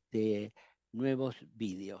nuevos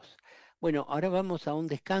vídeos. Bueno, ahora vamos a un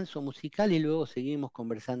descanso musical y luego seguimos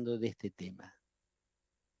conversando de este tema.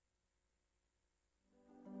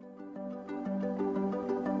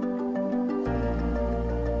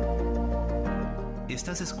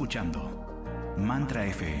 Estás escuchando Mantra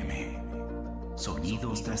FM.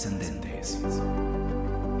 Sonidos trascendentes.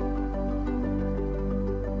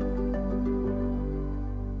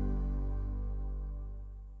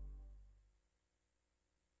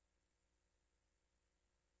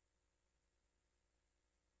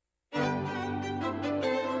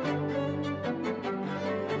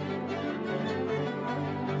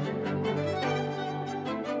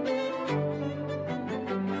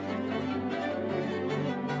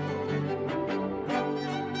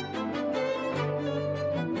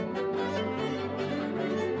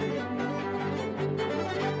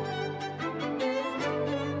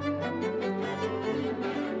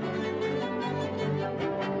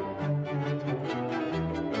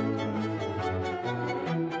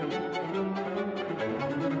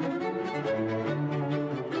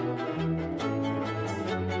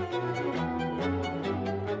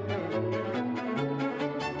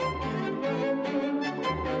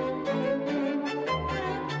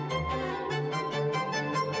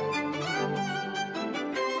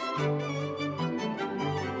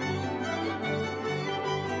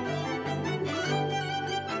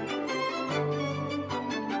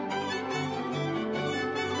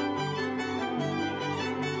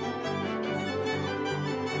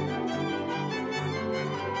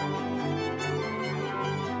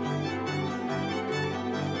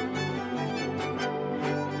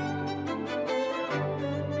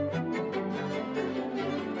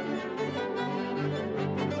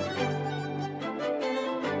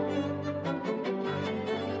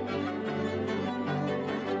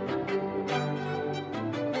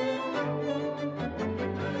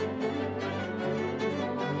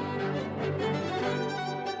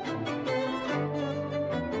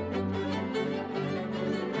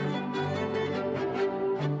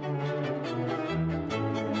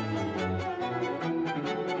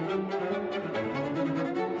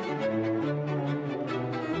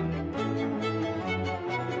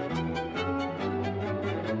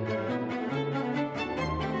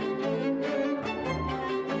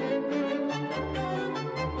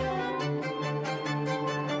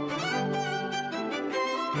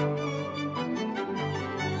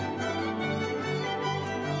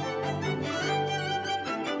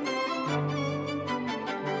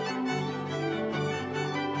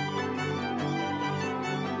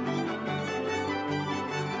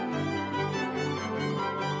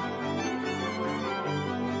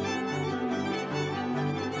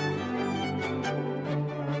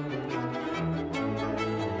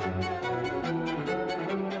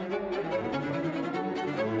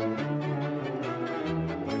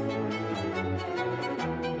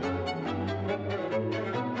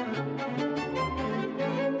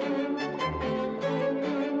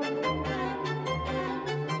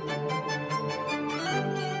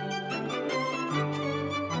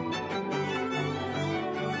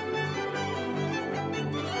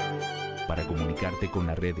 comunicarte con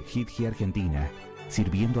la red HitG Argentina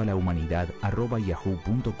sirviendo a la humanidad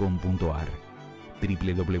 @yahoo.com.ar,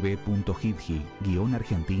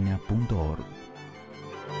 www.hitgi-argentina.org.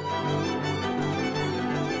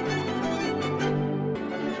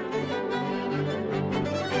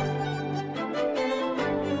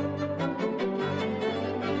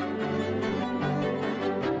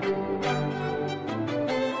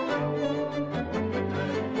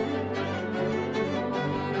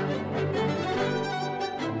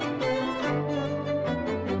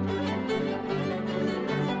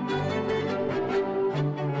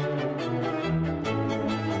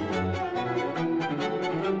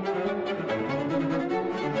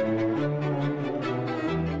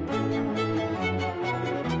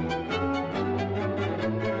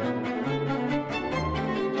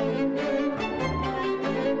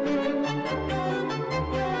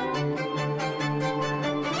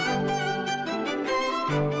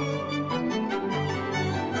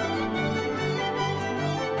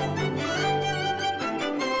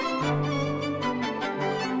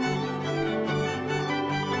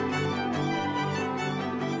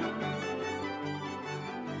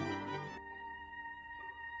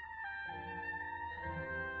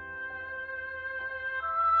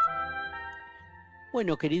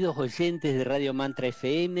 Bueno, queridos oyentes de Radio Mantra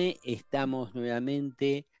FM, estamos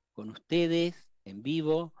nuevamente con ustedes en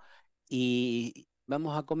vivo y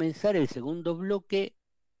vamos a comenzar el segundo bloque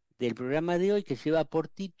del programa de hoy que lleva por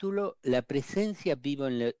título La presencia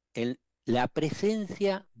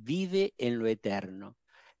vive en lo eterno.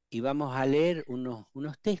 Y vamos a leer unos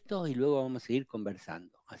textos y luego vamos a seguir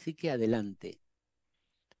conversando. Así que adelante.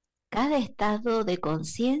 Cada estado de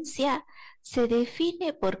conciencia se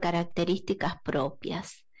define por características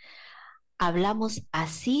propias. Hablamos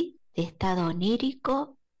así de estado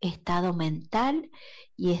onírico, estado mental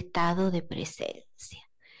y estado de presencia.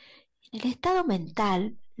 En el estado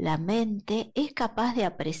mental, la mente es capaz de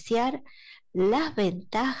apreciar las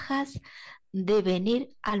ventajas de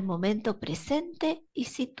venir al momento presente y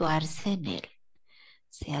situarse en él.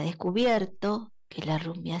 Se ha descubierto que la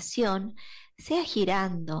rumiación, sea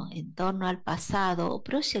girando en torno al pasado o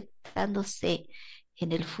proyectándose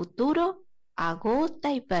en el futuro,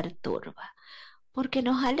 agota y perturba, porque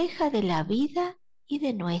nos aleja de la vida y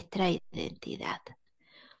de nuestra identidad.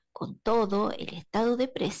 Con todo, el estado de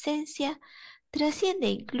presencia trasciende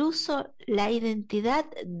incluso la identidad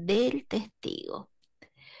del testigo.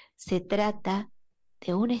 Se trata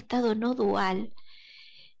de un estado no dual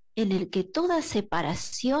en el que toda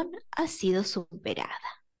separación ha sido superada.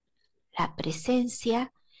 La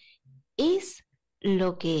presencia es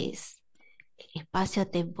lo que es, el espacio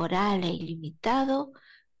temporal e ilimitado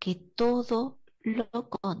que todo lo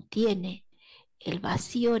contiene, el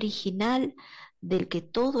vacío original del que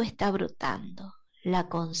todo está brotando, la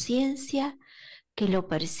conciencia que lo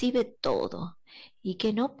percibe todo y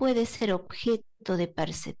que no puede ser objeto de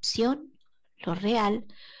percepción, lo real,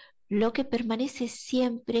 lo que permanece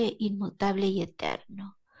siempre inmutable y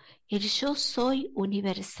eterno. El yo soy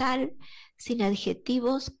universal sin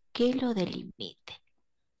adjetivos que lo delimiten.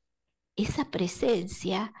 Esa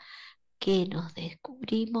presencia que nos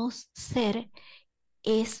descubrimos ser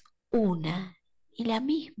es una y la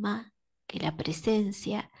misma que la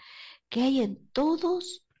presencia que hay en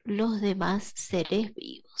todos los demás seres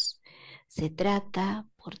vivos. Se trata,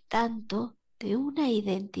 por tanto, de una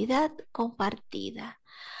identidad compartida,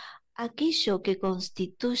 aquello que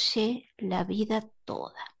constituye la vida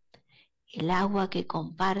toda. El agua que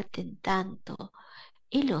comparten tanto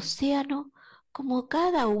el océano como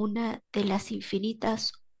cada una de las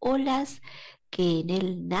infinitas olas que en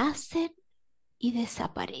él nacen y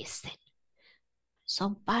desaparecen.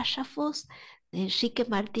 Son párrafos de Enrique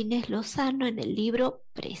Martínez Lozano en el libro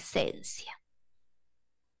Presencia.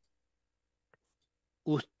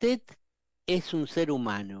 Usted es un ser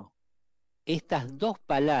humano. Estas dos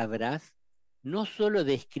palabras no solo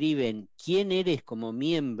describen quién eres como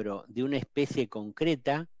miembro de una especie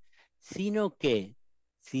concreta, sino que,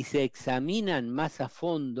 si se examinan más a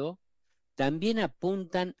fondo, también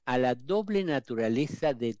apuntan a la doble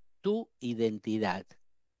naturaleza de tu identidad.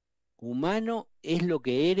 Humano es lo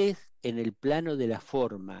que eres en el plano de la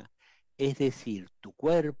forma, es decir, tu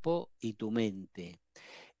cuerpo y tu mente.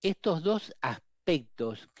 Estos dos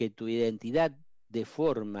aspectos que tu identidad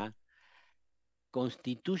deforma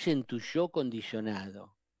constituyen tu yo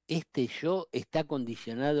condicionado. Este yo está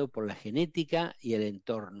condicionado por la genética y el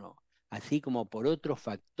entorno, así como por otros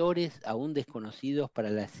factores aún desconocidos para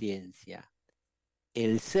la ciencia.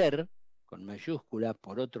 El ser, con mayúscula,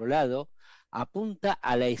 por otro lado, apunta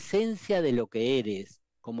a la esencia de lo que eres,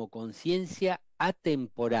 como conciencia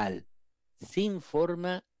atemporal, sin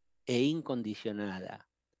forma e incondicionada.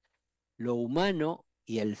 Lo humano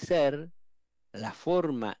y el ser, la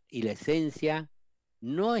forma y la esencia,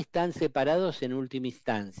 no están separados en última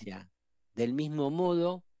instancia, del mismo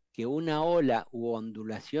modo que una ola u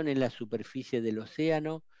ondulación en la superficie del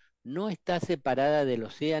océano no está separada del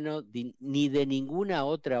océano ni de ninguna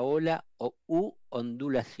otra ola u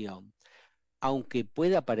ondulación, aunque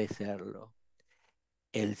pueda parecerlo.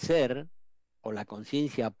 El ser, o la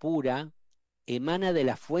conciencia pura, emana de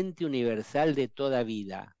la fuente universal de toda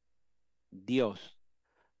vida, Dios,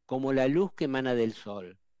 como la luz que emana del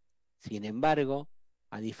sol. Sin embargo,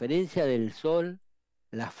 a diferencia del sol,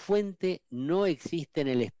 la fuente no existe en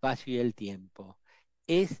el espacio y el tiempo.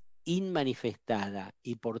 Es inmanifestada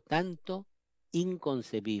y por tanto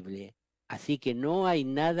inconcebible. Así que no hay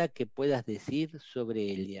nada que puedas decir sobre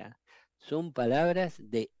ella. Son palabras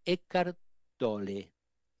de Eckhart Tolle.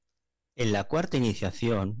 En la cuarta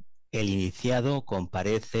iniciación, el iniciado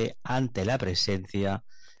comparece ante la presencia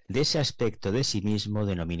de ese aspecto de sí mismo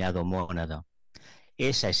denominado mónada,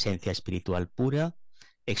 esa esencia espiritual pura,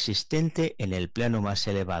 existente en el plano más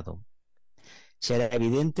elevado. Será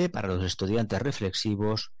evidente para los estudiantes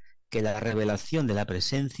reflexivos que la revelación de la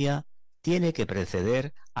presencia tiene que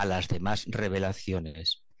preceder a las demás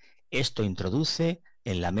revelaciones. Esto introduce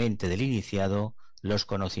en la mente del iniciado los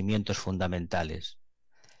conocimientos fundamentales,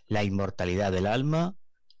 la inmortalidad del alma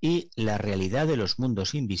y la realidad de los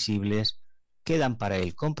mundos invisibles quedan para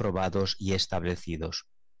él comprobados y establecidos.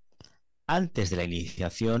 Antes de la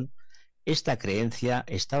iniciación, esta creencia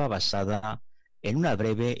estaba basada en una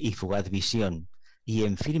breve y fugaz visión y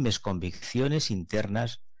en firmes convicciones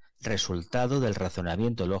internas, resultado del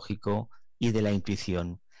razonamiento lógico y de la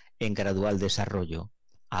intuición, en gradual desarrollo.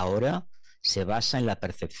 Ahora se basa en la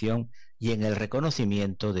percepción y en el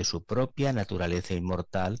reconocimiento de su propia naturaleza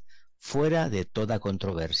inmortal, fuera de toda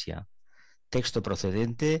controversia. Texto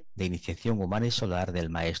procedente de Iniciación Humana y Solar del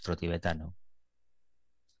maestro tibetano.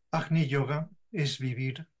 Agni-yoga es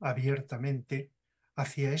vivir abiertamente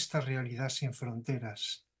hacia esta realidad sin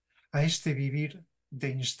fronteras, a este vivir de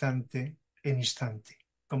instante en instante,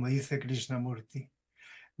 como dice Krishnamurti.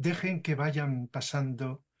 Dejen que vayan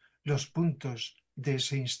pasando los puntos de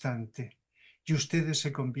ese instante y ustedes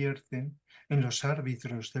se convierten en los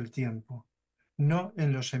árbitros del tiempo, no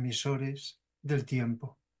en los emisores del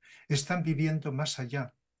tiempo. Están viviendo más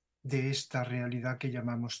allá de esta realidad que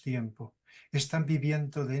llamamos tiempo. Están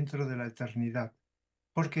viviendo dentro de la eternidad,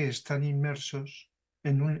 porque están inmersos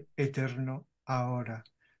en un eterno ahora,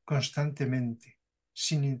 constantemente,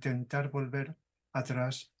 sin intentar volver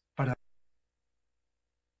atrás para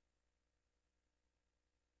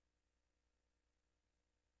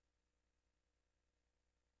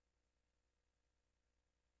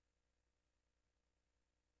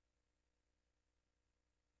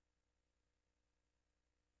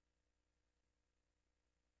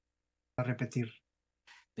repetir.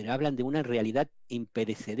 Pero hablan de una realidad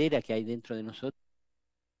imperecedera que hay dentro de nosotros,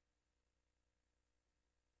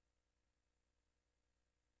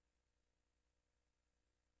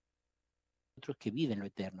 que viven lo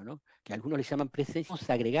eterno, ¿no? Que algunos le llaman presencia. Vamos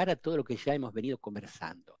a agregar a todo lo que ya hemos venido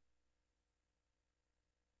conversando.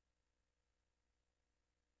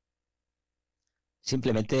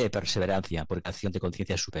 Simplemente perseverancia, porque acción de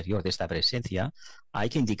conciencia superior de esta presencia, hay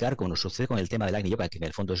que indicar, como nos sucede con el tema del Agni-yoga, que en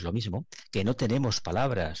el fondo es lo mismo, que no tenemos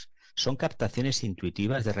palabras, son captaciones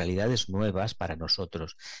intuitivas de realidades nuevas para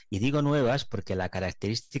nosotros. Y digo nuevas porque la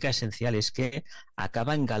característica esencial es que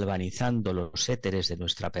acaban galvanizando los éteres de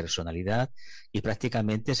nuestra personalidad y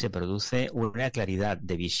prácticamente se produce una claridad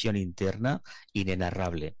de visión interna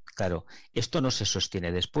inenarrable. Claro, esto no se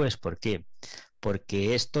sostiene después. ¿Por qué?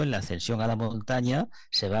 Porque esto en la ascensión a la montaña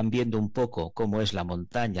se van viendo un poco cómo es la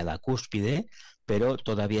montaña, la cúspide, pero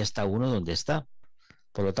todavía está uno donde está.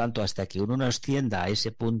 Por lo tanto, hasta que uno no ascienda a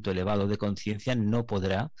ese punto elevado de conciencia, no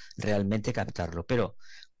podrá realmente captarlo. Pero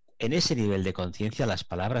en ese nivel de conciencia las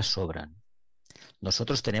palabras sobran.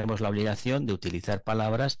 Nosotros tenemos la obligación de utilizar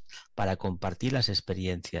palabras para compartir las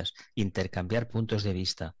experiencias, intercambiar puntos de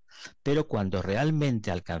vista. Pero cuando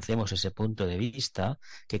realmente alcancemos ese punto de vista,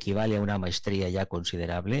 que equivale a una maestría ya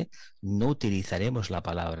considerable, no utilizaremos la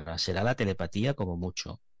palabra. Será la telepatía como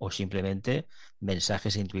mucho, o simplemente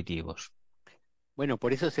mensajes intuitivos. Bueno,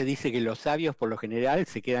 por eso se dice que los sabios por lo general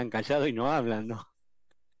se quedan callados y no hablan, ¿no?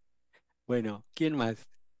 Bueno, ¿quién más?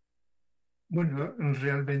 Bueno,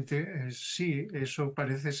 realmente sí, eso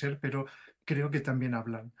parece ser, pero creo que también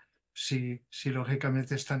hablan. Si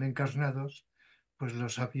lógicamente están encarnados, pues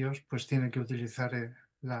los sabios pues tienen que utilizar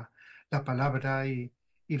la palabra y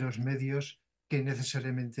los medios que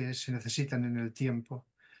necesariamente se necesitan en el tiempo.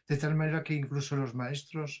 De tal manera que incluso los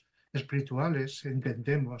maestros espirituales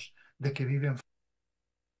entendemos de que viven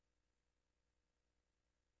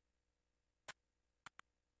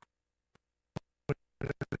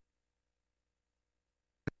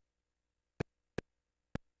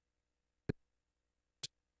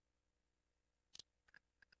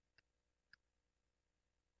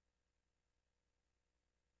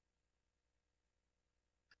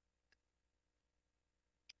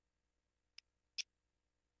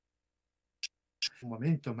un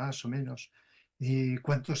momento más o menos, y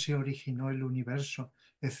cuánto se originó el universo,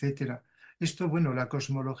 etcétera. Esto, bueno, la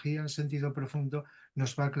cosmología en sentido profundo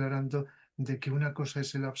nos va aclarando de que una cosa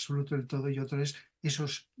es el absoluto, el todo, y otra es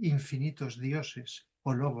esos infinitos dioses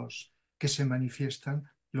o logos que se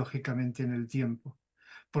manifiestan lógicamente en el tiempo.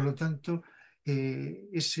 Por lo tanto,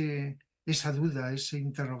 esa duda, ese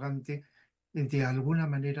interrogante, de alguna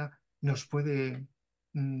manera nos puede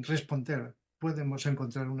responder. Podemos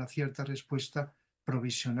encontrar una cierta respuesta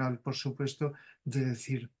provisional, por supuesto, de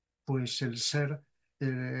decir, pues el ser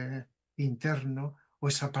interno o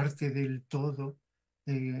esa parte del todo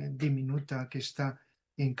diminuta que está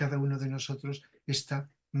en cada uno de nosotros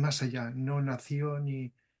está más allá, no nació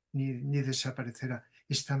ni desaparecerá,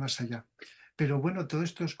 está más allá. Pero bueno, todos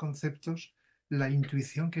estos conceptos, la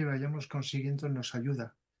intuición que vayamos consiguiendo nos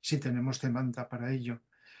ayuda, si tenemos demanda para ello.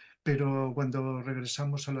 Pero cuando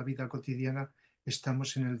regresamos a la vida cotidiana,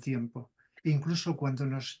 estamos en el tiempo. Incluso cuando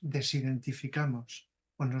nos desidentificamos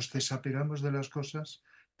o nos desapegamos de las cosas,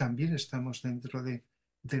 también estamos dentro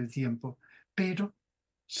del tiempo. Pero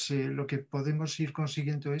lo que podemos ir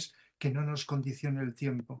consiguiendo es que no nos condicione el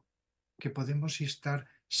tiempo, que podemos estar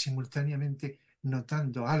simultáneamente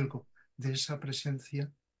notando algo de esa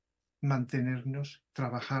presencia, mantenernos,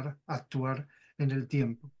 trabajar, actuar en el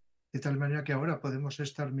tiempo. De tal manera que ahora podemos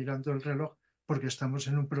estar mirando el reloj porque estamos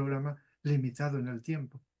en un programa limitado en el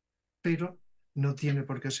tiempo. Pero no tiene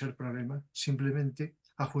por qué ser problema, simplemente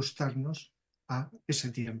ajustarnos a ese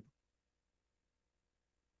tiempo.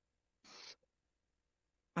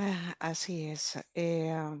 Así es.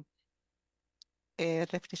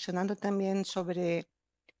 Reflexionando también sobre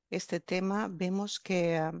este tema, vemos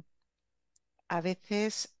que a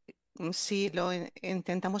veces, si lo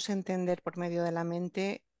intentamos entender por medio de la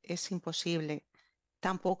mente, es imposible.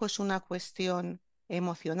 Tampoco es una cuestión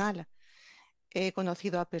emocional. He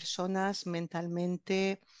conocido a personas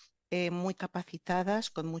mentalmente muy capacitadas,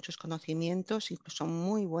 con muchos conocimientos, incluso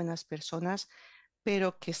muy buenas personas,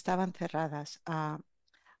 pero que estaban cerradas a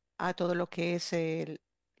todo lo que es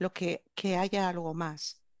lo que haya algo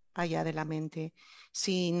más allá de la mente.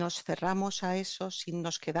 Si nos cerramos a eso, si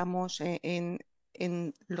nos quedamos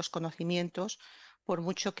en los conocimientos, por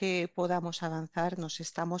mucho que podamos avanzar, nos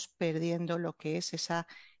estamos perdiendo lo que es esa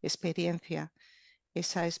experiencia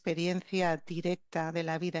directa de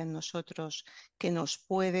la vida en nosotros, que nos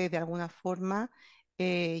puede de alguna forma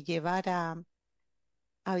llevar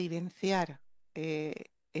a vivenciar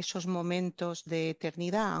esos momentos de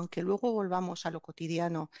eternidad, aunque luego volvamos a lo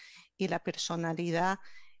cotidiano y la personalidad,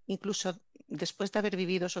 incluso después de haber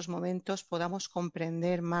vivido esos momentos, podamos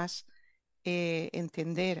comprender más,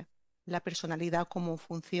 entender la personalidad, cómo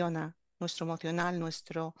funciona nuestro emocional,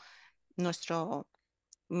 nuestro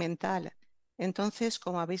mental. Entonces,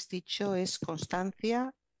 como habéis dicho, es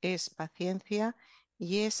constancia, es paciencia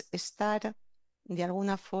y es estar de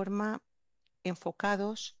alguna forma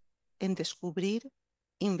enfocados en descubrir,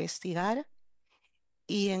 investigar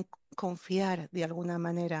y en confiar de alguna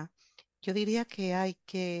manera. Yo diría que hay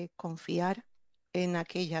que confiar en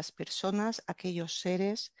aquellas personas, aquellos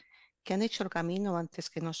seres que han hecho el camino antes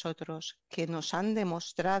que nosotros, que nos han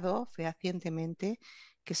demostrado fehacientemente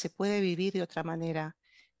que se puede vivir de otra manera,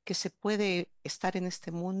 que se puede estar en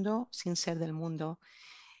este mundo sin ser del mundo,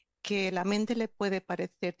 que la mente le puede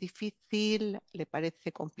parecer difícil, le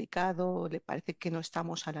parece complicado, le parece que no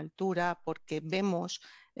estamos a la altura porque vemos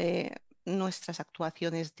nuestras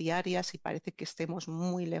actuaciones diarias y parece que estemos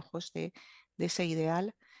muy lejos de ese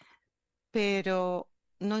ideal, pero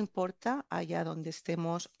no importa allá donde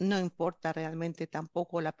estemos, no importa realmente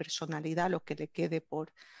tampoco la personalidad, lo que le quede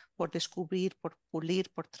por descubrir, por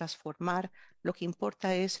pulir, por transformar, lo que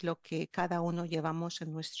importa es lo que cada uno llevamos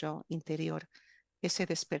en nuestro interior, ese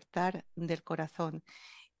despertar del corazón.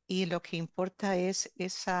 Y lo que importa es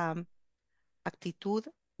esa actitud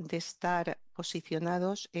de estar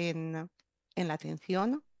posicionados en la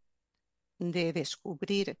atención, de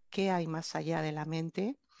descubrir qué hay más allá de la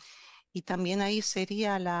mente. Y también ahí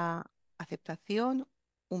sería la aceptación,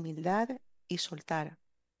 humildad y soltar.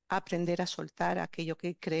 Aprender a soltar aquello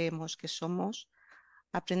que creemos que somos,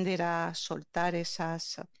 aprender a soltar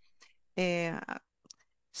esas eh,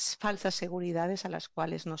 falsas seguridades a las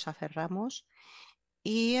cuales nos aferramos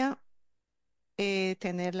y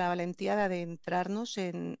tener la valentía de adentrarnos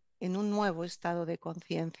en un nuevo estado de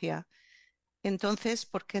conciencia. Entonces,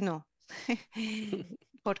 ¿por qué no?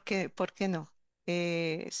 ¿Por qué no?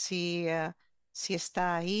 Si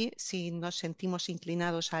está ahí, si nos sentimos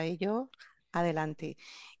inclinados a ello, adelante.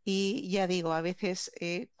 Y ya digo, a veces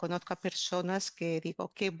conozco a personas que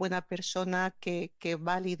digo, qué buena persona, qué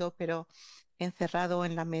válido, pero encerrado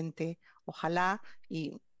en la mente. Ojalá,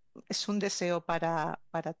 y es un deseo para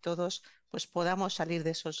todos, pues podamos salir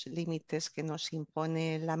de esos límites que nos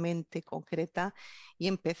impone la mente concreta y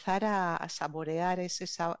empezar a saborear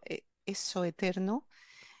eso eterno,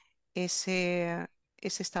 ese,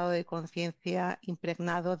 ese estado de conciencia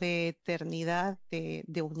impregnado de eternidad,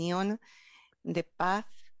 de unión, de paz,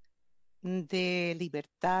 de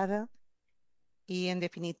libertad y en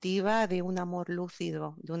definitiva de un amor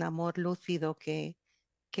lúcido que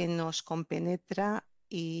nos compenetra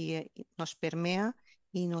y nos permea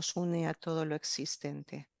y nos une a todo lo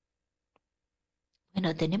existente.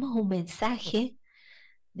 Bueno, tenemos un mensaje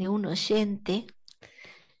de un oyente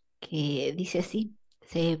que dice así: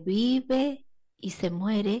 se vive y se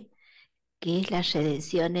muere, que es la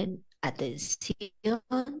redención en atención,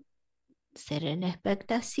 serena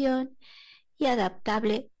expectación y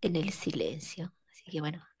adaptable en el silencio. Así que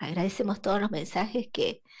bueno, agradecemos todos los mensajes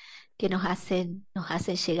que nos hacen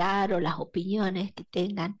llegar, o las opiniones que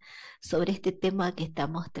tengan sobre este tema que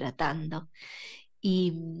estamos tratando.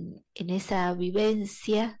 Y en esa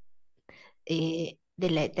vivencia de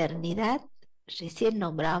la eternidad, recién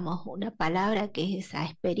nombramos una palabra que es esa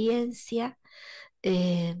experiencia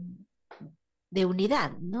eh, de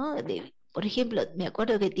unidad, ¿no? Por ejemplo, me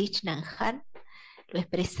acuerdo que Thich Nhat Hanh lo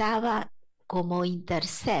expresaba como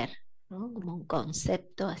interser, ¿no? Como un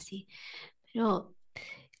concepto así. Pero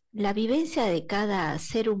la vivencia de cada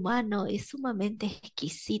ser humano es sumamente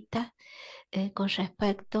exquisita con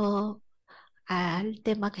respecto al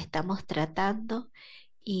tema que estamos tratando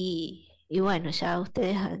y bueno, ya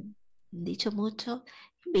ustedes han dicho mucho,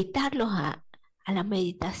 invitarlos a la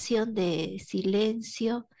meditación de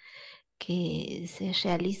silencio que se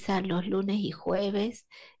realiza los lunes y jueves.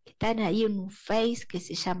 Están ahí en un Face que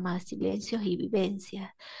se llama Silencios y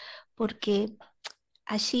Vivencias, porque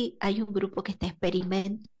allí hay un grupo que está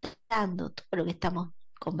experimentando todo lo que estamos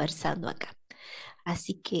conversando acá.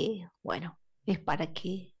 Así que, bueno, es para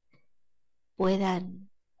que puedan,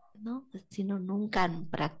 ¿no? Si no, nunca han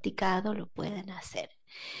practicado, lo puedan hacer.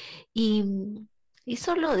 Y, y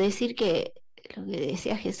solo decir que lo que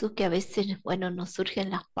decía Jesús, que a veces, bueno, nos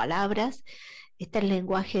surgen las palabras, está el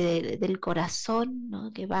lenguaje del corazón,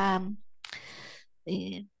 ¿no? Que va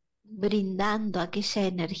eh, brindando aquella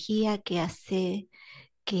energía que hace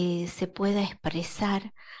que se pueda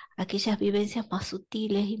expresar aquellas vivencias más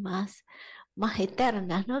sutiles y más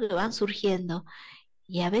eternas, ¿no? Que van surgiendo.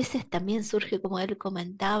 Y a veces también surge, como él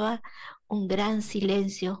comentaba, un gran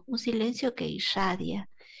silencio, un silencio que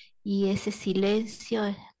irradia. Y ese silencio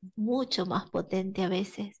es mucho más potente a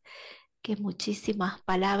veces que muchísimas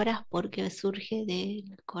palabras porque surge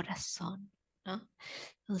del corazón, ¿no?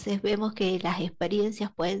 Entonces vemos que las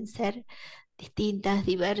experiencias pueden ser distintas,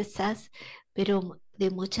 diversas, pero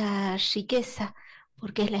de mucha riqueza,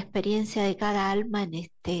 porque es la experiencia de cada alma en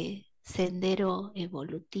este sendero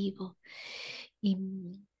evolutivo. Y,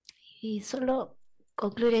 y solo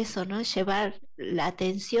concluir eso, ¿no? Llevar la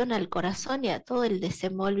atención al corazón y a todo el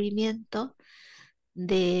desenvolvimiento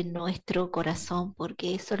de nuestro corazón,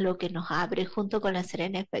 porque eso es lo que nos abre, junto con la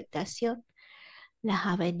serena expectación, las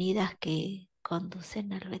avenidas que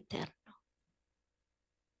conducen a lo eterno.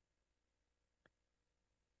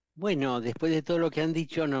 Bueno, después de todo lo que han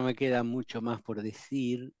dicho, no me queda mucho más por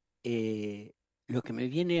decir. Eh, lo que me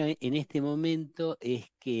viene en este momento es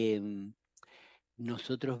que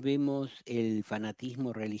nosotros vemos el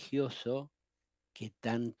fanatismo religioso que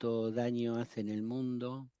tanto daño hace en el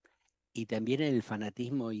mundo y también el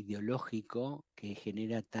fanatismo ideológico que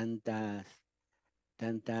genera tantas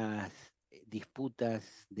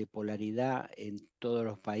disputas de polaridad en todos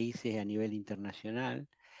los países a nivel internacional.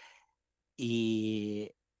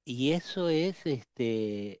 Y, y eso es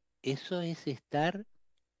estar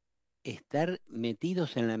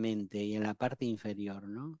metidos en la mente y en la parte inferior,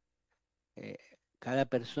 ¿no? Eh, cada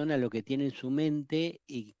persona lo que tiene en su mente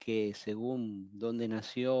y que según dónde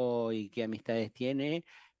nació y qué amistades tiene,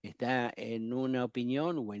 está en una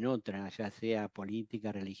opinión o en otra, ya sea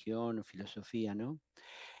política, religión o filosofía, ¿no?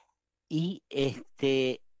 Y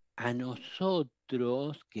a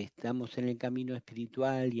nosotros que estamos en el camino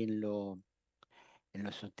espiritual y en lo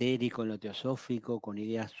esotérico, en lo teosófico, con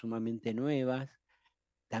ideas sumamente nuevas,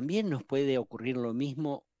 también nos puede ocurrir lo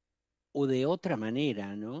mismo o de otra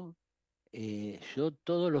manera, ¿no? Yo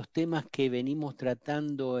todos los temas que venimos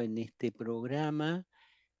tratando en este programa,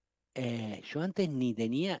 yo antes ni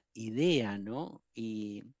tenía idea, ¿no?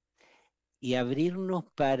 Y abrirnos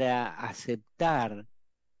para aceptar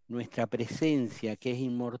nuestra presencia, que es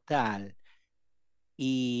inmortal,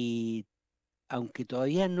 y aunque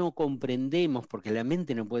todavía no comprendemos, porque la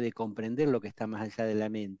mente no puede comprender lo que está más allá de la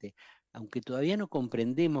mente, aunque todavía no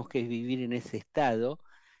comprendemos qué es vivir en ese estado,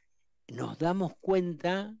 nos damos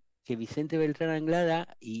cuenta que Vicente Beltrán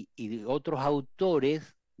Anglada y otros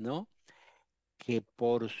autores, ¿no? Que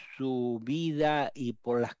por su vida y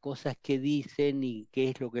por las cosas que dicen y qué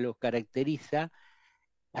es lo que los caracteriza,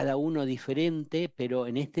 cada uno diferente, pero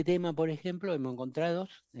en este tema, por ejemplo, hemos encontrado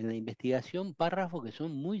en la investigación párrafos que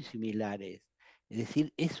son muy similares. Es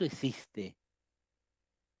decir, eso existe.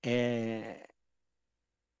 Eh,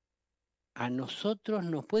 a nosotros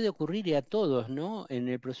nos puede ocurrir y a todos, ¿no? En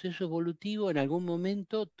el proceso evolutivo, en algún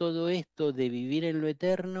momento, todo esto de vivir en lo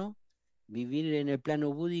eterno, vivir en el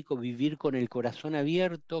plano búdico, vivir con el corazón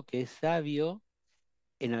abierto, que es sabio,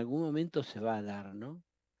 en algún momento se va a dar, ¿no?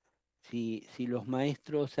 Si los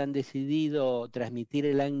maestros han decidido transmitir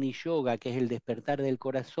el Agni-yoga, que es el despertar del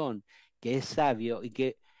corazón, que es sabio y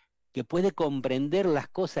que puede comprender las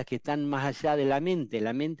cosas que están más allá de la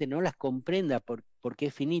mente no las comprenda porque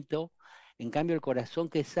es finito, en cambio el corazón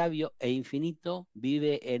que es sabio e infinito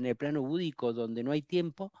vive en el plano búdico donde no hay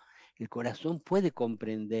tiempo, el corazón puede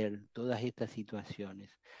comprender todas estas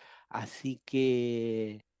situaciones. Así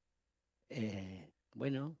que,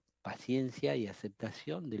 bueno, paciencia y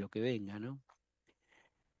aceptación de lo que venga, ¿no?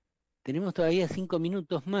 Tenemos todavía 5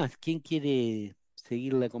 minutos más. ¿Quién quiere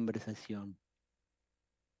seguir la conversación?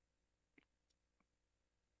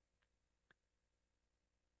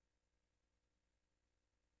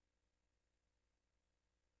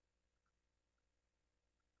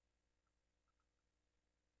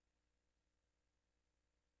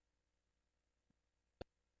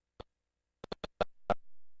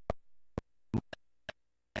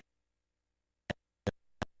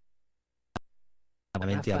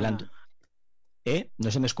 Hablando. Rafa,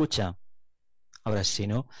 ¿No se me escucha? Ahora sí,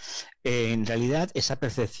 ¿no? En realidad, esa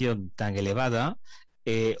percepción tan elevada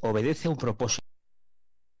obedece a un propósito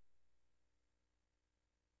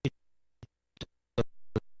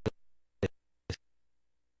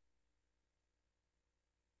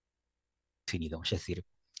definido. Es decir,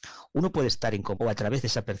 uno puede estar en o a través de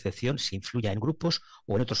esa percepción se influya en grupos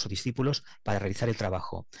o en otros discípulos para realizar el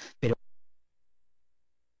trabajo. Pero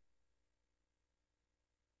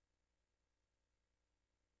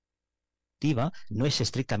no es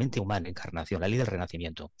estrictamente humana encarnación, la ley del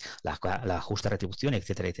renacimiento, la justa retribución,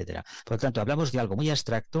 etcétera, etcétera. Por lo tanto, hablamos de algo muy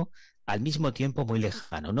abstracto, al mismo tiempo muy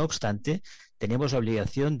lejano. No obstante, tenemos la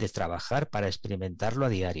obligación de trabajar para experimentarlo a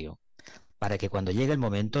diario, para que cuando llegue el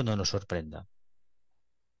momento no nos sorprenda.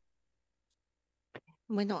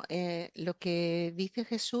 Bueno, lo que dice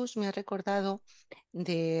Jesús me ha recordado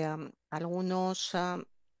de algunas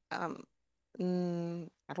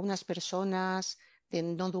personas de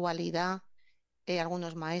no dualidad,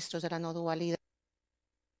 algunos maestros de la no dualidad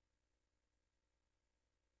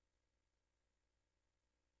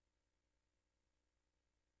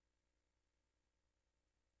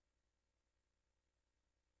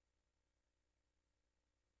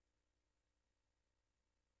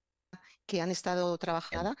que han estado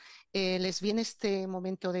trabajando, les viene este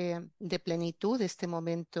momento de plenitud, este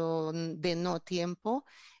momento de no tiempo,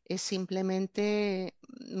 es simplemente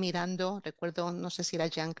mirando, recuerdo, no sé si era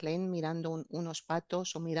Jean Klein, mirando unos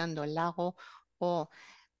patos o mirando el lago, o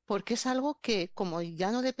porque es algo que como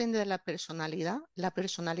ya no depende de la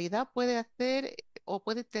personalidad puede hacer o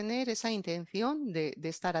puede tener esa intención de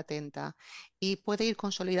estar atenta y puede ir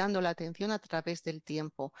consolidando la atención a través del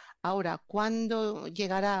tiempo. Ahora, ¿cuándo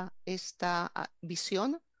llegará esta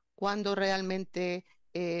visión? ¿Cuándo realmente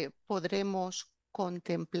podremos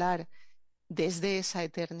contemplar desde esa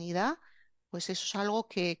eternidad? Pues eso es algo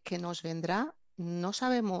que nos vendrá. No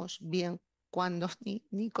sabemos bien cuándo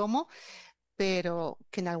ni cómo, pero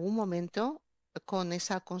que en algún momento, con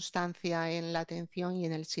esa constancia en la atención y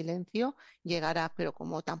en el silencio, llegará. Pero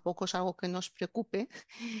como tampoco es algo que nos preocupe,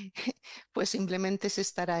 pues simplemente es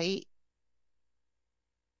estar ahí.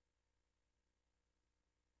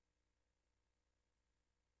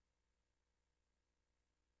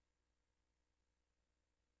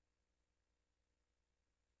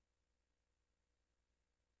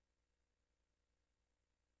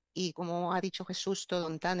 Y como ha dicho Jesús, todo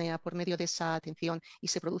espontánea por medio de esa atención y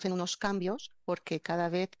se producen unos cambios porque cada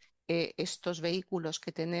vez estos vehículos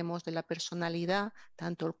que tenemos de la personalidad,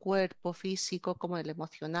 tanto el cuerpo físico como el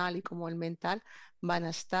emocional y como el mental, van a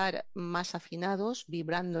estar más afinados,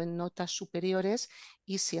 vibrando en notas superiores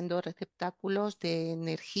y siendo receptáculos de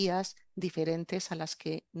energías diferentes a las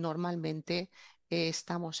que normalmente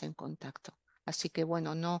estamos en contacto. Así que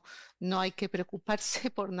bueno, no hay que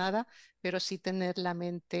preocuparse por nada, pero sí tener la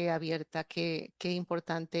mente abierta. Qué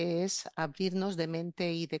importante es abrirnos de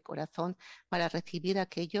mente y de corazón para recibir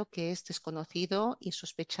aquello que es desconocido y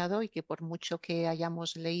sospechado y que por mucho que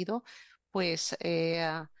hayamos leído, pues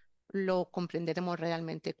lo comprenderemos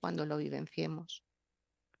realmente cuando lo vivenciemos.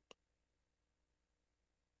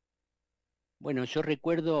 Bueno, yo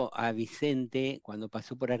recuerdo a Vicente cuando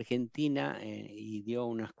pasó por Argentina y dio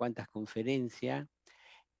unas cuantas conferencias,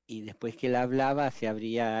 y después que él hablaba se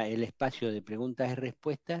abría el espacio de preguntas y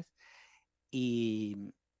respuestas,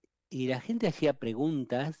 y, y la gente hacía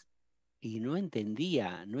preguntas y no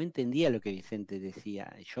entendía lo que Vicente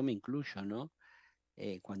decía. Yo me incluyo, ¿no?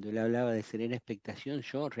 Cuando él hablaba de serena expectación,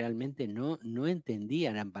 yo realmente no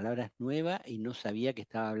entendía, eran palabras nuevas y no sabía que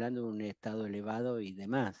estaba hablando de un estado elevado y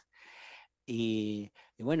demás. Y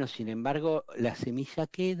bueno, sin embargo, la semilla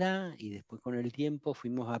queda y después con el tiempo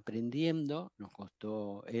fuimos aprendiendo, nos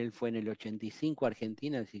costó, él fue en el 85 a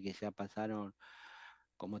Argentina, así que ya pasaron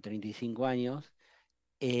como 35 años.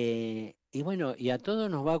 Y bueno, y a todos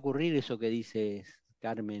nos va a ocurrir eso que dices,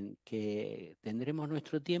 Carmen, que tendremos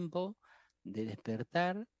nuestro tiempo de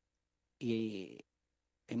despertar, y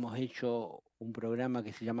hemos hecho un programa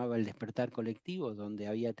que se llamaba El Despertar Colectivo, donde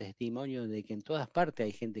había testimonios de que en todas partes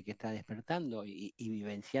hay gente que está despertando y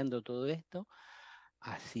vivenciando todo esto.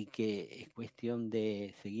 Así que es cuestión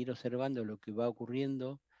de seguir observando lo que va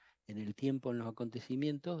ocurriendo en el tiempo, en los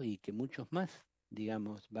acontecimientos, y que muchos más,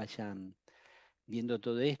 digamos, vayan viendo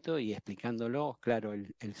todo esto y explicándolo. Claro,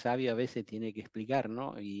 el sabio a veces tiene que explicar,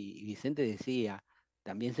 ¿no? Y Vicente decía,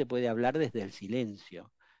 también se puede hablar desde el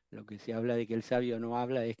silencio. Lo que se habla de que el sabio no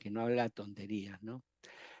habla es que no habla tonterías, ¿no?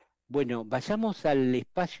 Bueno, vayamos al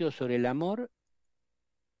espacio sobre el amor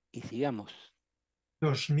y sigamos.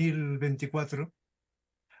 2024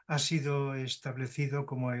 ha sido establecido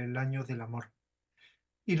como el año del amor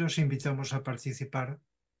y los invitamos a participar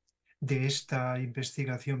de esta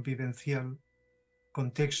investigación vivencial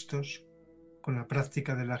con textos, con la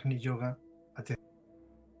práctica del Agni-yoga.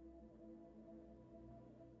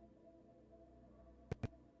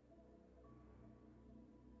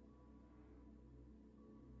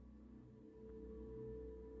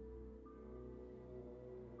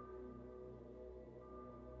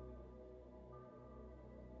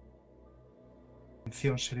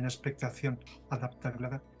 Serena expectación,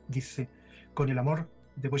 adaptabilidad, dice, con el amor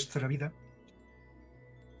de vuestra vida,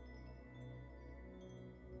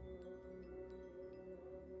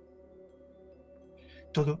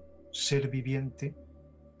 todo ser viviente,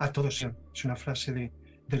 a todo ser, es una frase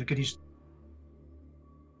del Cristo.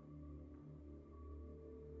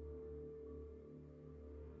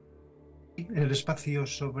 En el espacio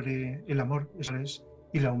sobre el amor, eres,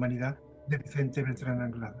 y la humanidad, de Vicente Beltrán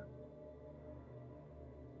Anglada.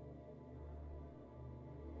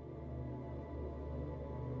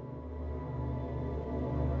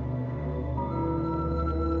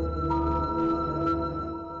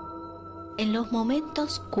 En los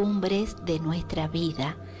momentos cumbres de nuestra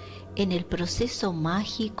vida, en el proceso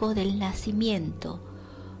mágico del nacimiento,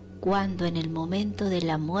 cuando en el momento de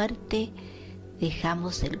la muerte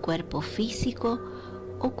dejamos el cuerpo físico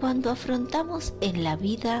o cuando afrontamos en la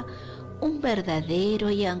vida un verdadero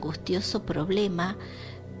y angustioso problema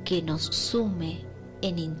que nos sume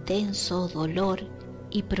en intenso dolor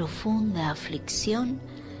y profunda aflicción,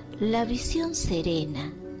 la visión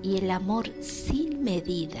serena y el amor sin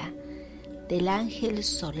medida del ángel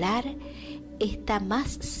solar está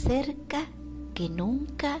más cerca que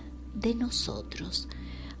nunca de nosotros,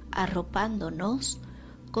 arropándonos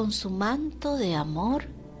con su manto de amor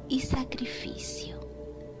y sacrificio.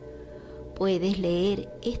 Puedes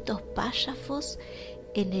leer estos párrafos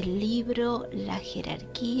en el libro La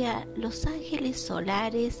jerarquía, los ángeles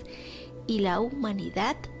solares y la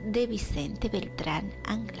humanidad de Vicente Beltrán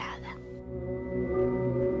Anglada.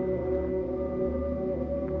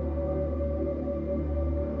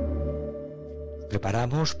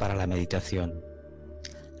 Preparamos para la meditación.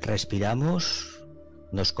 Respiramos,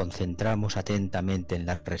 nos concentramos atentamente en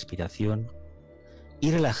la respiración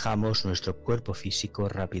y relajamos nuestro cuerpo físico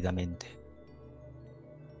rápidamente.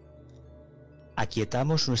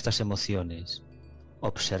 Aquietamos nuestras emociones,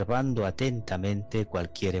 observando atentamente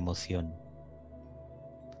cualquier emoción,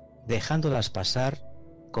 dejándolas pasar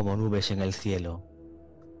como nubes en el cielo,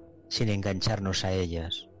 sin engancharnos a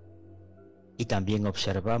ellas. y también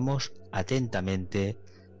observamos atentamente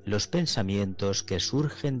los pensamientos que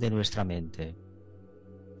surgen de nuestra mente.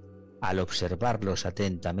 Al observarlos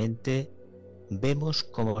atentamente, vemos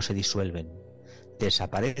cómo se disuelven,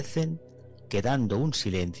 desaparecen, quedando un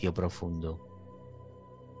silencio profundo.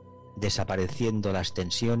 Desapareciendo las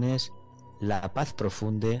tensiones, la paz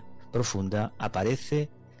profunda aparece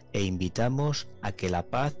e invitamos a que la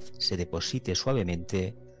paz se deposite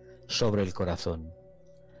suavemente sobre el corazón.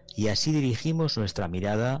 Y así dirigimos nuestra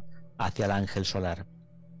mirada hacia el ángel solar,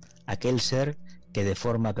 aquel ser que de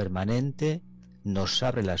forma permanente nos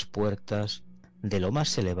abre las puertas de lo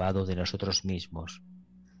más elevado de nosotros mismos,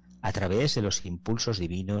 a través de los impulsos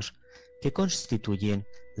divinos que constituyen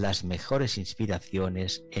las mejores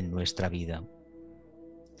inspiraciones en nuestra vida,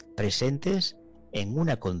 presentes en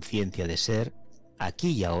una conciencia de ser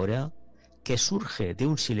aquí y ahora que surge de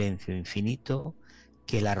un silencio infinito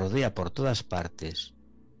que la rodea por todas partes,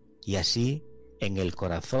 y así en el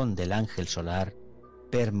corazón del ángel solar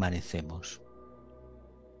permanecemos.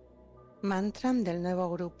 Mantra del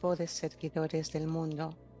nuevo grupo de servidores del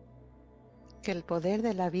mundo. Que el poder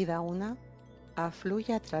de la vida una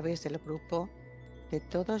afluya a través del grupo de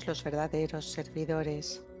todos los verdaderos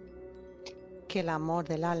servidores. Que el amor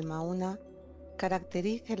del alma una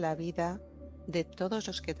caracterice la vida de todos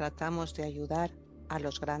los que tratamos de ayudar a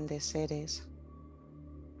los grandes seres.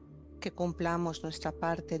 Que cumplamos nuestra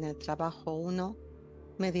parte en el trabajo uno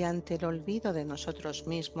mediante el olvido de nosotros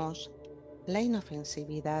mismos, la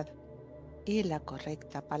inofensividad y la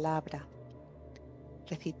correcta palabra.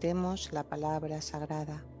 Recitemos la palabra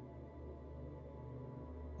sagrada.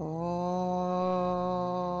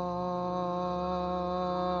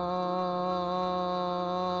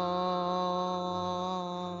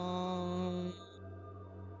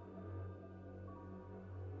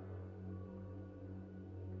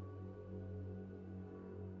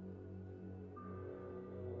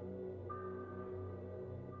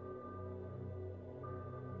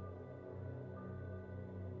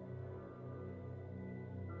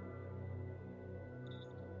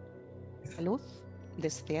 La luz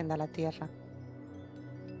descienda a la tierra.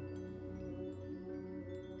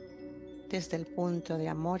 Desde el punto de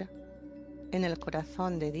amor en el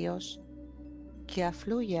corazón de Dios, que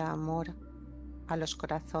afluya amor a los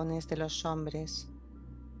corazones de los hombres,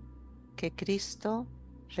 que Cristo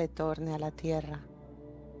retorne a la tierra.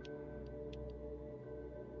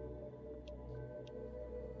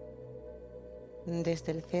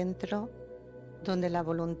 Desde el centro, donde la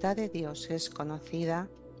voluntad de Dios es conocida,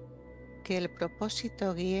 que el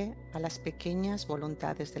propósito guíe a las pequeñas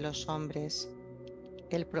voluntades de los hombres,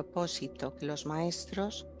 el propósito que los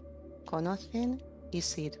maestros conocen y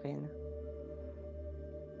sirven.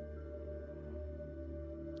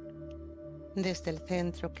 Desde el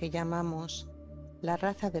centro que llamamos la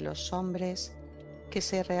raza de los hombres, que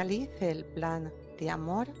se realice el plan de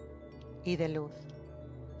amor y de luz,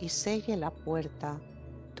 y selle la puerta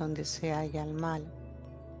donde se halla el mal.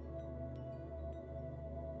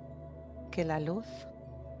 Que la luz,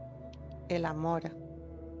 el amor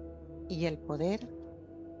y el poder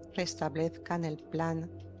restablezcan el plan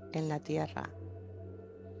en la tierra.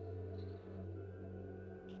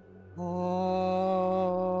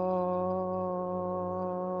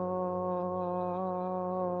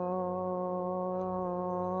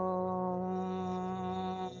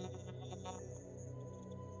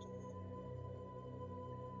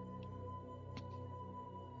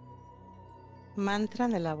 Mantra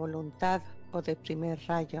de la voluntad o de primer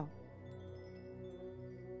rayo.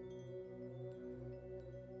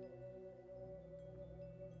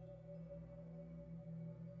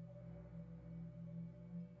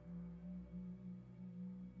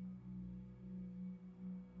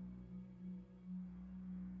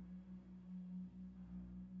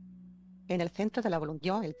 En el centro de la voluntad,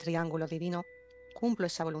 yo, el triángulo divino, cumplo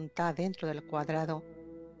esa voluntad dentro del cuadrado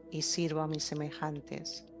y sirvo a mis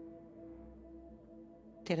semejantes.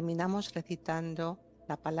 Terminamos recitando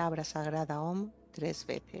la palabra sagrada Om 3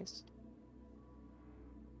 veces.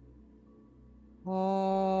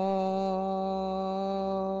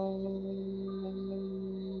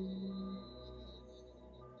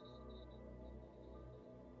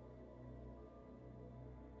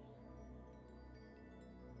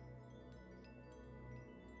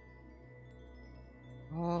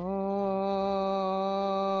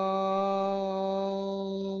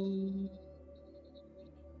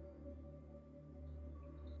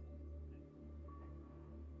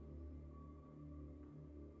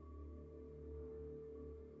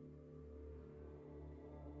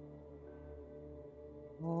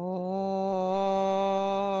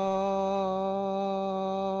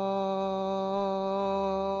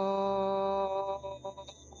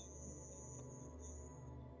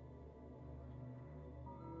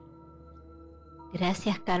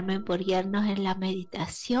 Gracias, Carmen, por guiarnos en la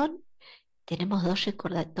meditación. Tenemos 2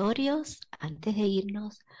 recordatorios antes de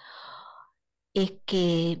irnos. Es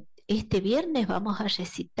que este viernes vamos a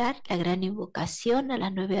recitar la gran invocación a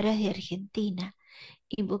las 9 horas de Argentina.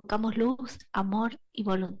 Invocamos luz, amor y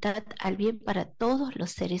voluntad al bien para todos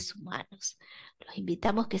los seres humanos. Los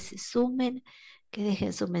invitamos que se sumen, que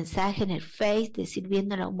dejen su mensaje en el Face de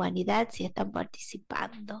Sirviendo a la Humanidad si están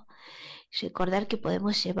participando. Recordar que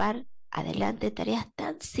podemos llevar adelante tareas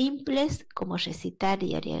tan simples como recitar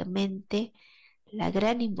diariamente la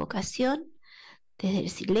gran invocación desde el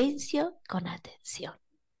silencio con atención.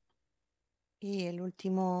 Y el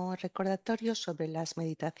último recordatorio sobre las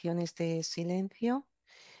meditaciones de silencio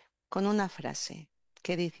con una frase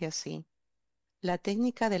que dice así: la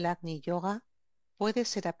técnica del Agni-yoga puede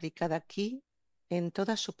ser aplicada aquí en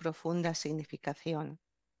toda su profunda significación,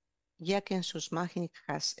 ya que en sus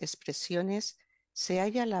mágicas expresiones se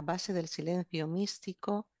halla la base del silencio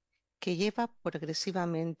místico que lleva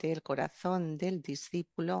progresivamente el corazón del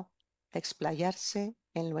discípulo a explayarse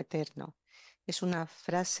en lo eterno. Es una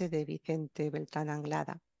frase de Vicente Beltrán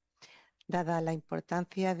Anglada. Dada la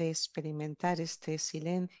importancia de experimentar este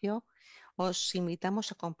silencio, os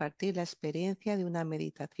invitamos a compartir la experiencia de una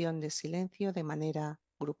meditación de silencio de manera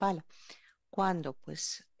grupal. ¿Cuándo?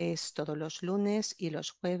 Pues es todos los lunes y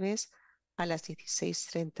los jueves a las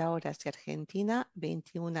 16:30 horas de Argentina,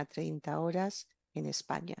 21:30 horas en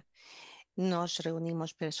España. Nos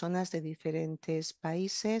reunimos personas de diferentes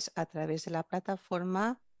países a través de la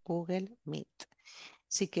plataforma Google Meet.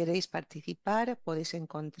 Si queréis participar, podéis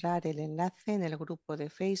encontrar el enlace en el grupo de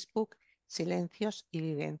Facebook Silencios y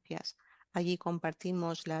Vivencias. Allí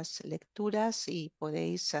compartimos las lecturas y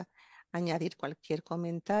podéis añadir cualquier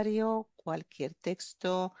comentario, cualquier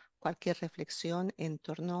texto, cualquier reflexión en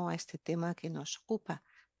torno a este tema que nos ocupa,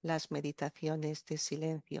 las meditaciones de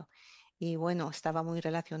silencio. Y bueno, estaba muy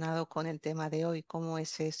relacionado con el tema de hoy, cómo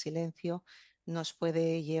ese silencio nos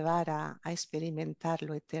puede llevar a experimentar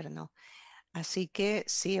lo eterno. Así que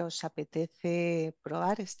si os apetece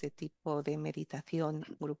probar este tipo de meditación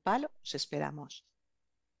grupal, os esperamos.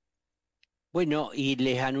 Bueno, y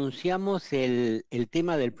les anunciamos el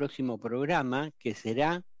tema del próximo programa, que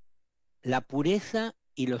será la pureza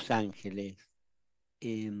y los ángeles.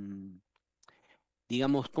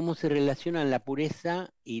 Digamos, cómo se relacionan la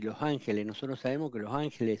pureza y los ángeles. Nosotros sabemos que los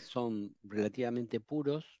ángeles son relativamente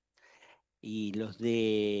puros, y los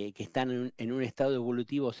que están en un estado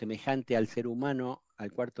evolutivo semejante al ser humano,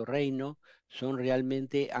 al cuarto reino, son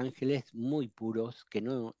realmente ángeles muy puros, que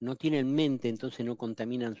no tienen mente, entonces no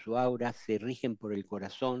contaminan su aura, se rigen por el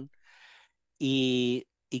corazón. ¿Y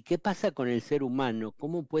qué pasa con el ser humano?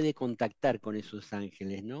 ¿Cómo puede contactar con esos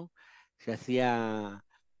ángeles, no? Ya sea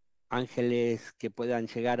ángeles que puedan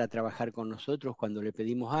llegar a trabajar con nosotros cuando le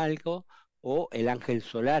pedimos algo, o el ángel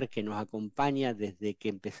solar que nos acompaña desde que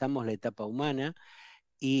empezamos la etapa humana.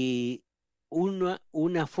 Y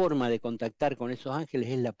una forma de contactar con esos ángeles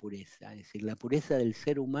es la pureza, es decir, la pureza del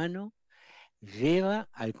ser humano lleva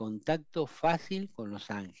al contacto fácil con los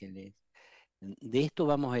ángeles. De esto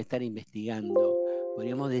vamos a estar investigando.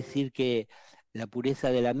 Podríamos decir que la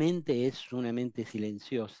pureza de la mente es una mente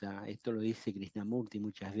silenciosa. Esto lo dice Krishnamurti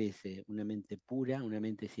muchas veces. Una mente pura, una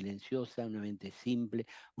mente silenciosa, una mente simple,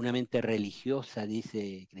 una mente religiosa,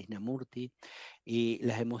 dice Krishnamurti. Y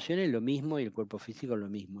las emociones lo mismo y el cuerpo físico lo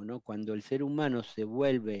mismo, ¿no? Cuando el ser humano se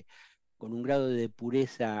vuelve con un grado de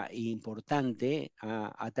pureza importante,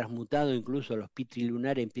 ha transmutado incluso los pitri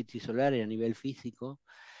lunares en pitri solares a nivel físico,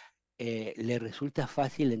 le resulta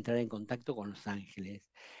fácil entrar en contacto con los ángeles.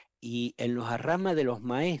 Y en los arramas de los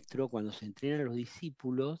maestros, cuando se entrenan a los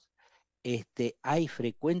discípulos, hay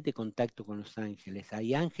frecuente contacto con los ángeles.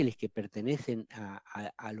 Hay ángeles que pertenecen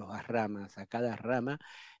a los ramas, a cada rama,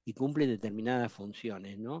 y cumplen determinadas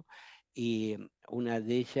funciones, ¿no? Y una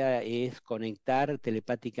de ellas es conectar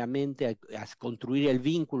telepáticamente, a construir el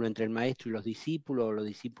vínculo entre el maestro y los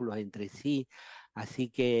discípulos entre sí. Así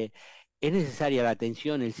que es necesaria la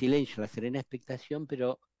atención, el silencio, la serena expectación,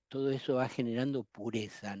 pero todo eso va generando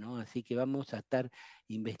pureza, ¿no? Así que vamos a estar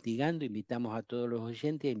investigando, invitamos a todos los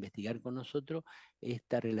oyentes a investigar con nosotros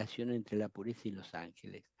esta relación entre la pureza y los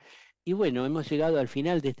ángeles. Y bueno, hemos llegado al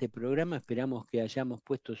final de este programa, esperamos que hayamos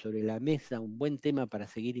puesto sobre la mesa un buen tema para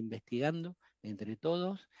seguir investigando entre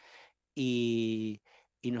todos, y,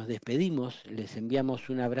 y nos despedimos, les enviamos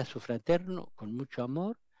un abrazo fraterno con mucho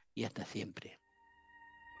amor y hasta siempre.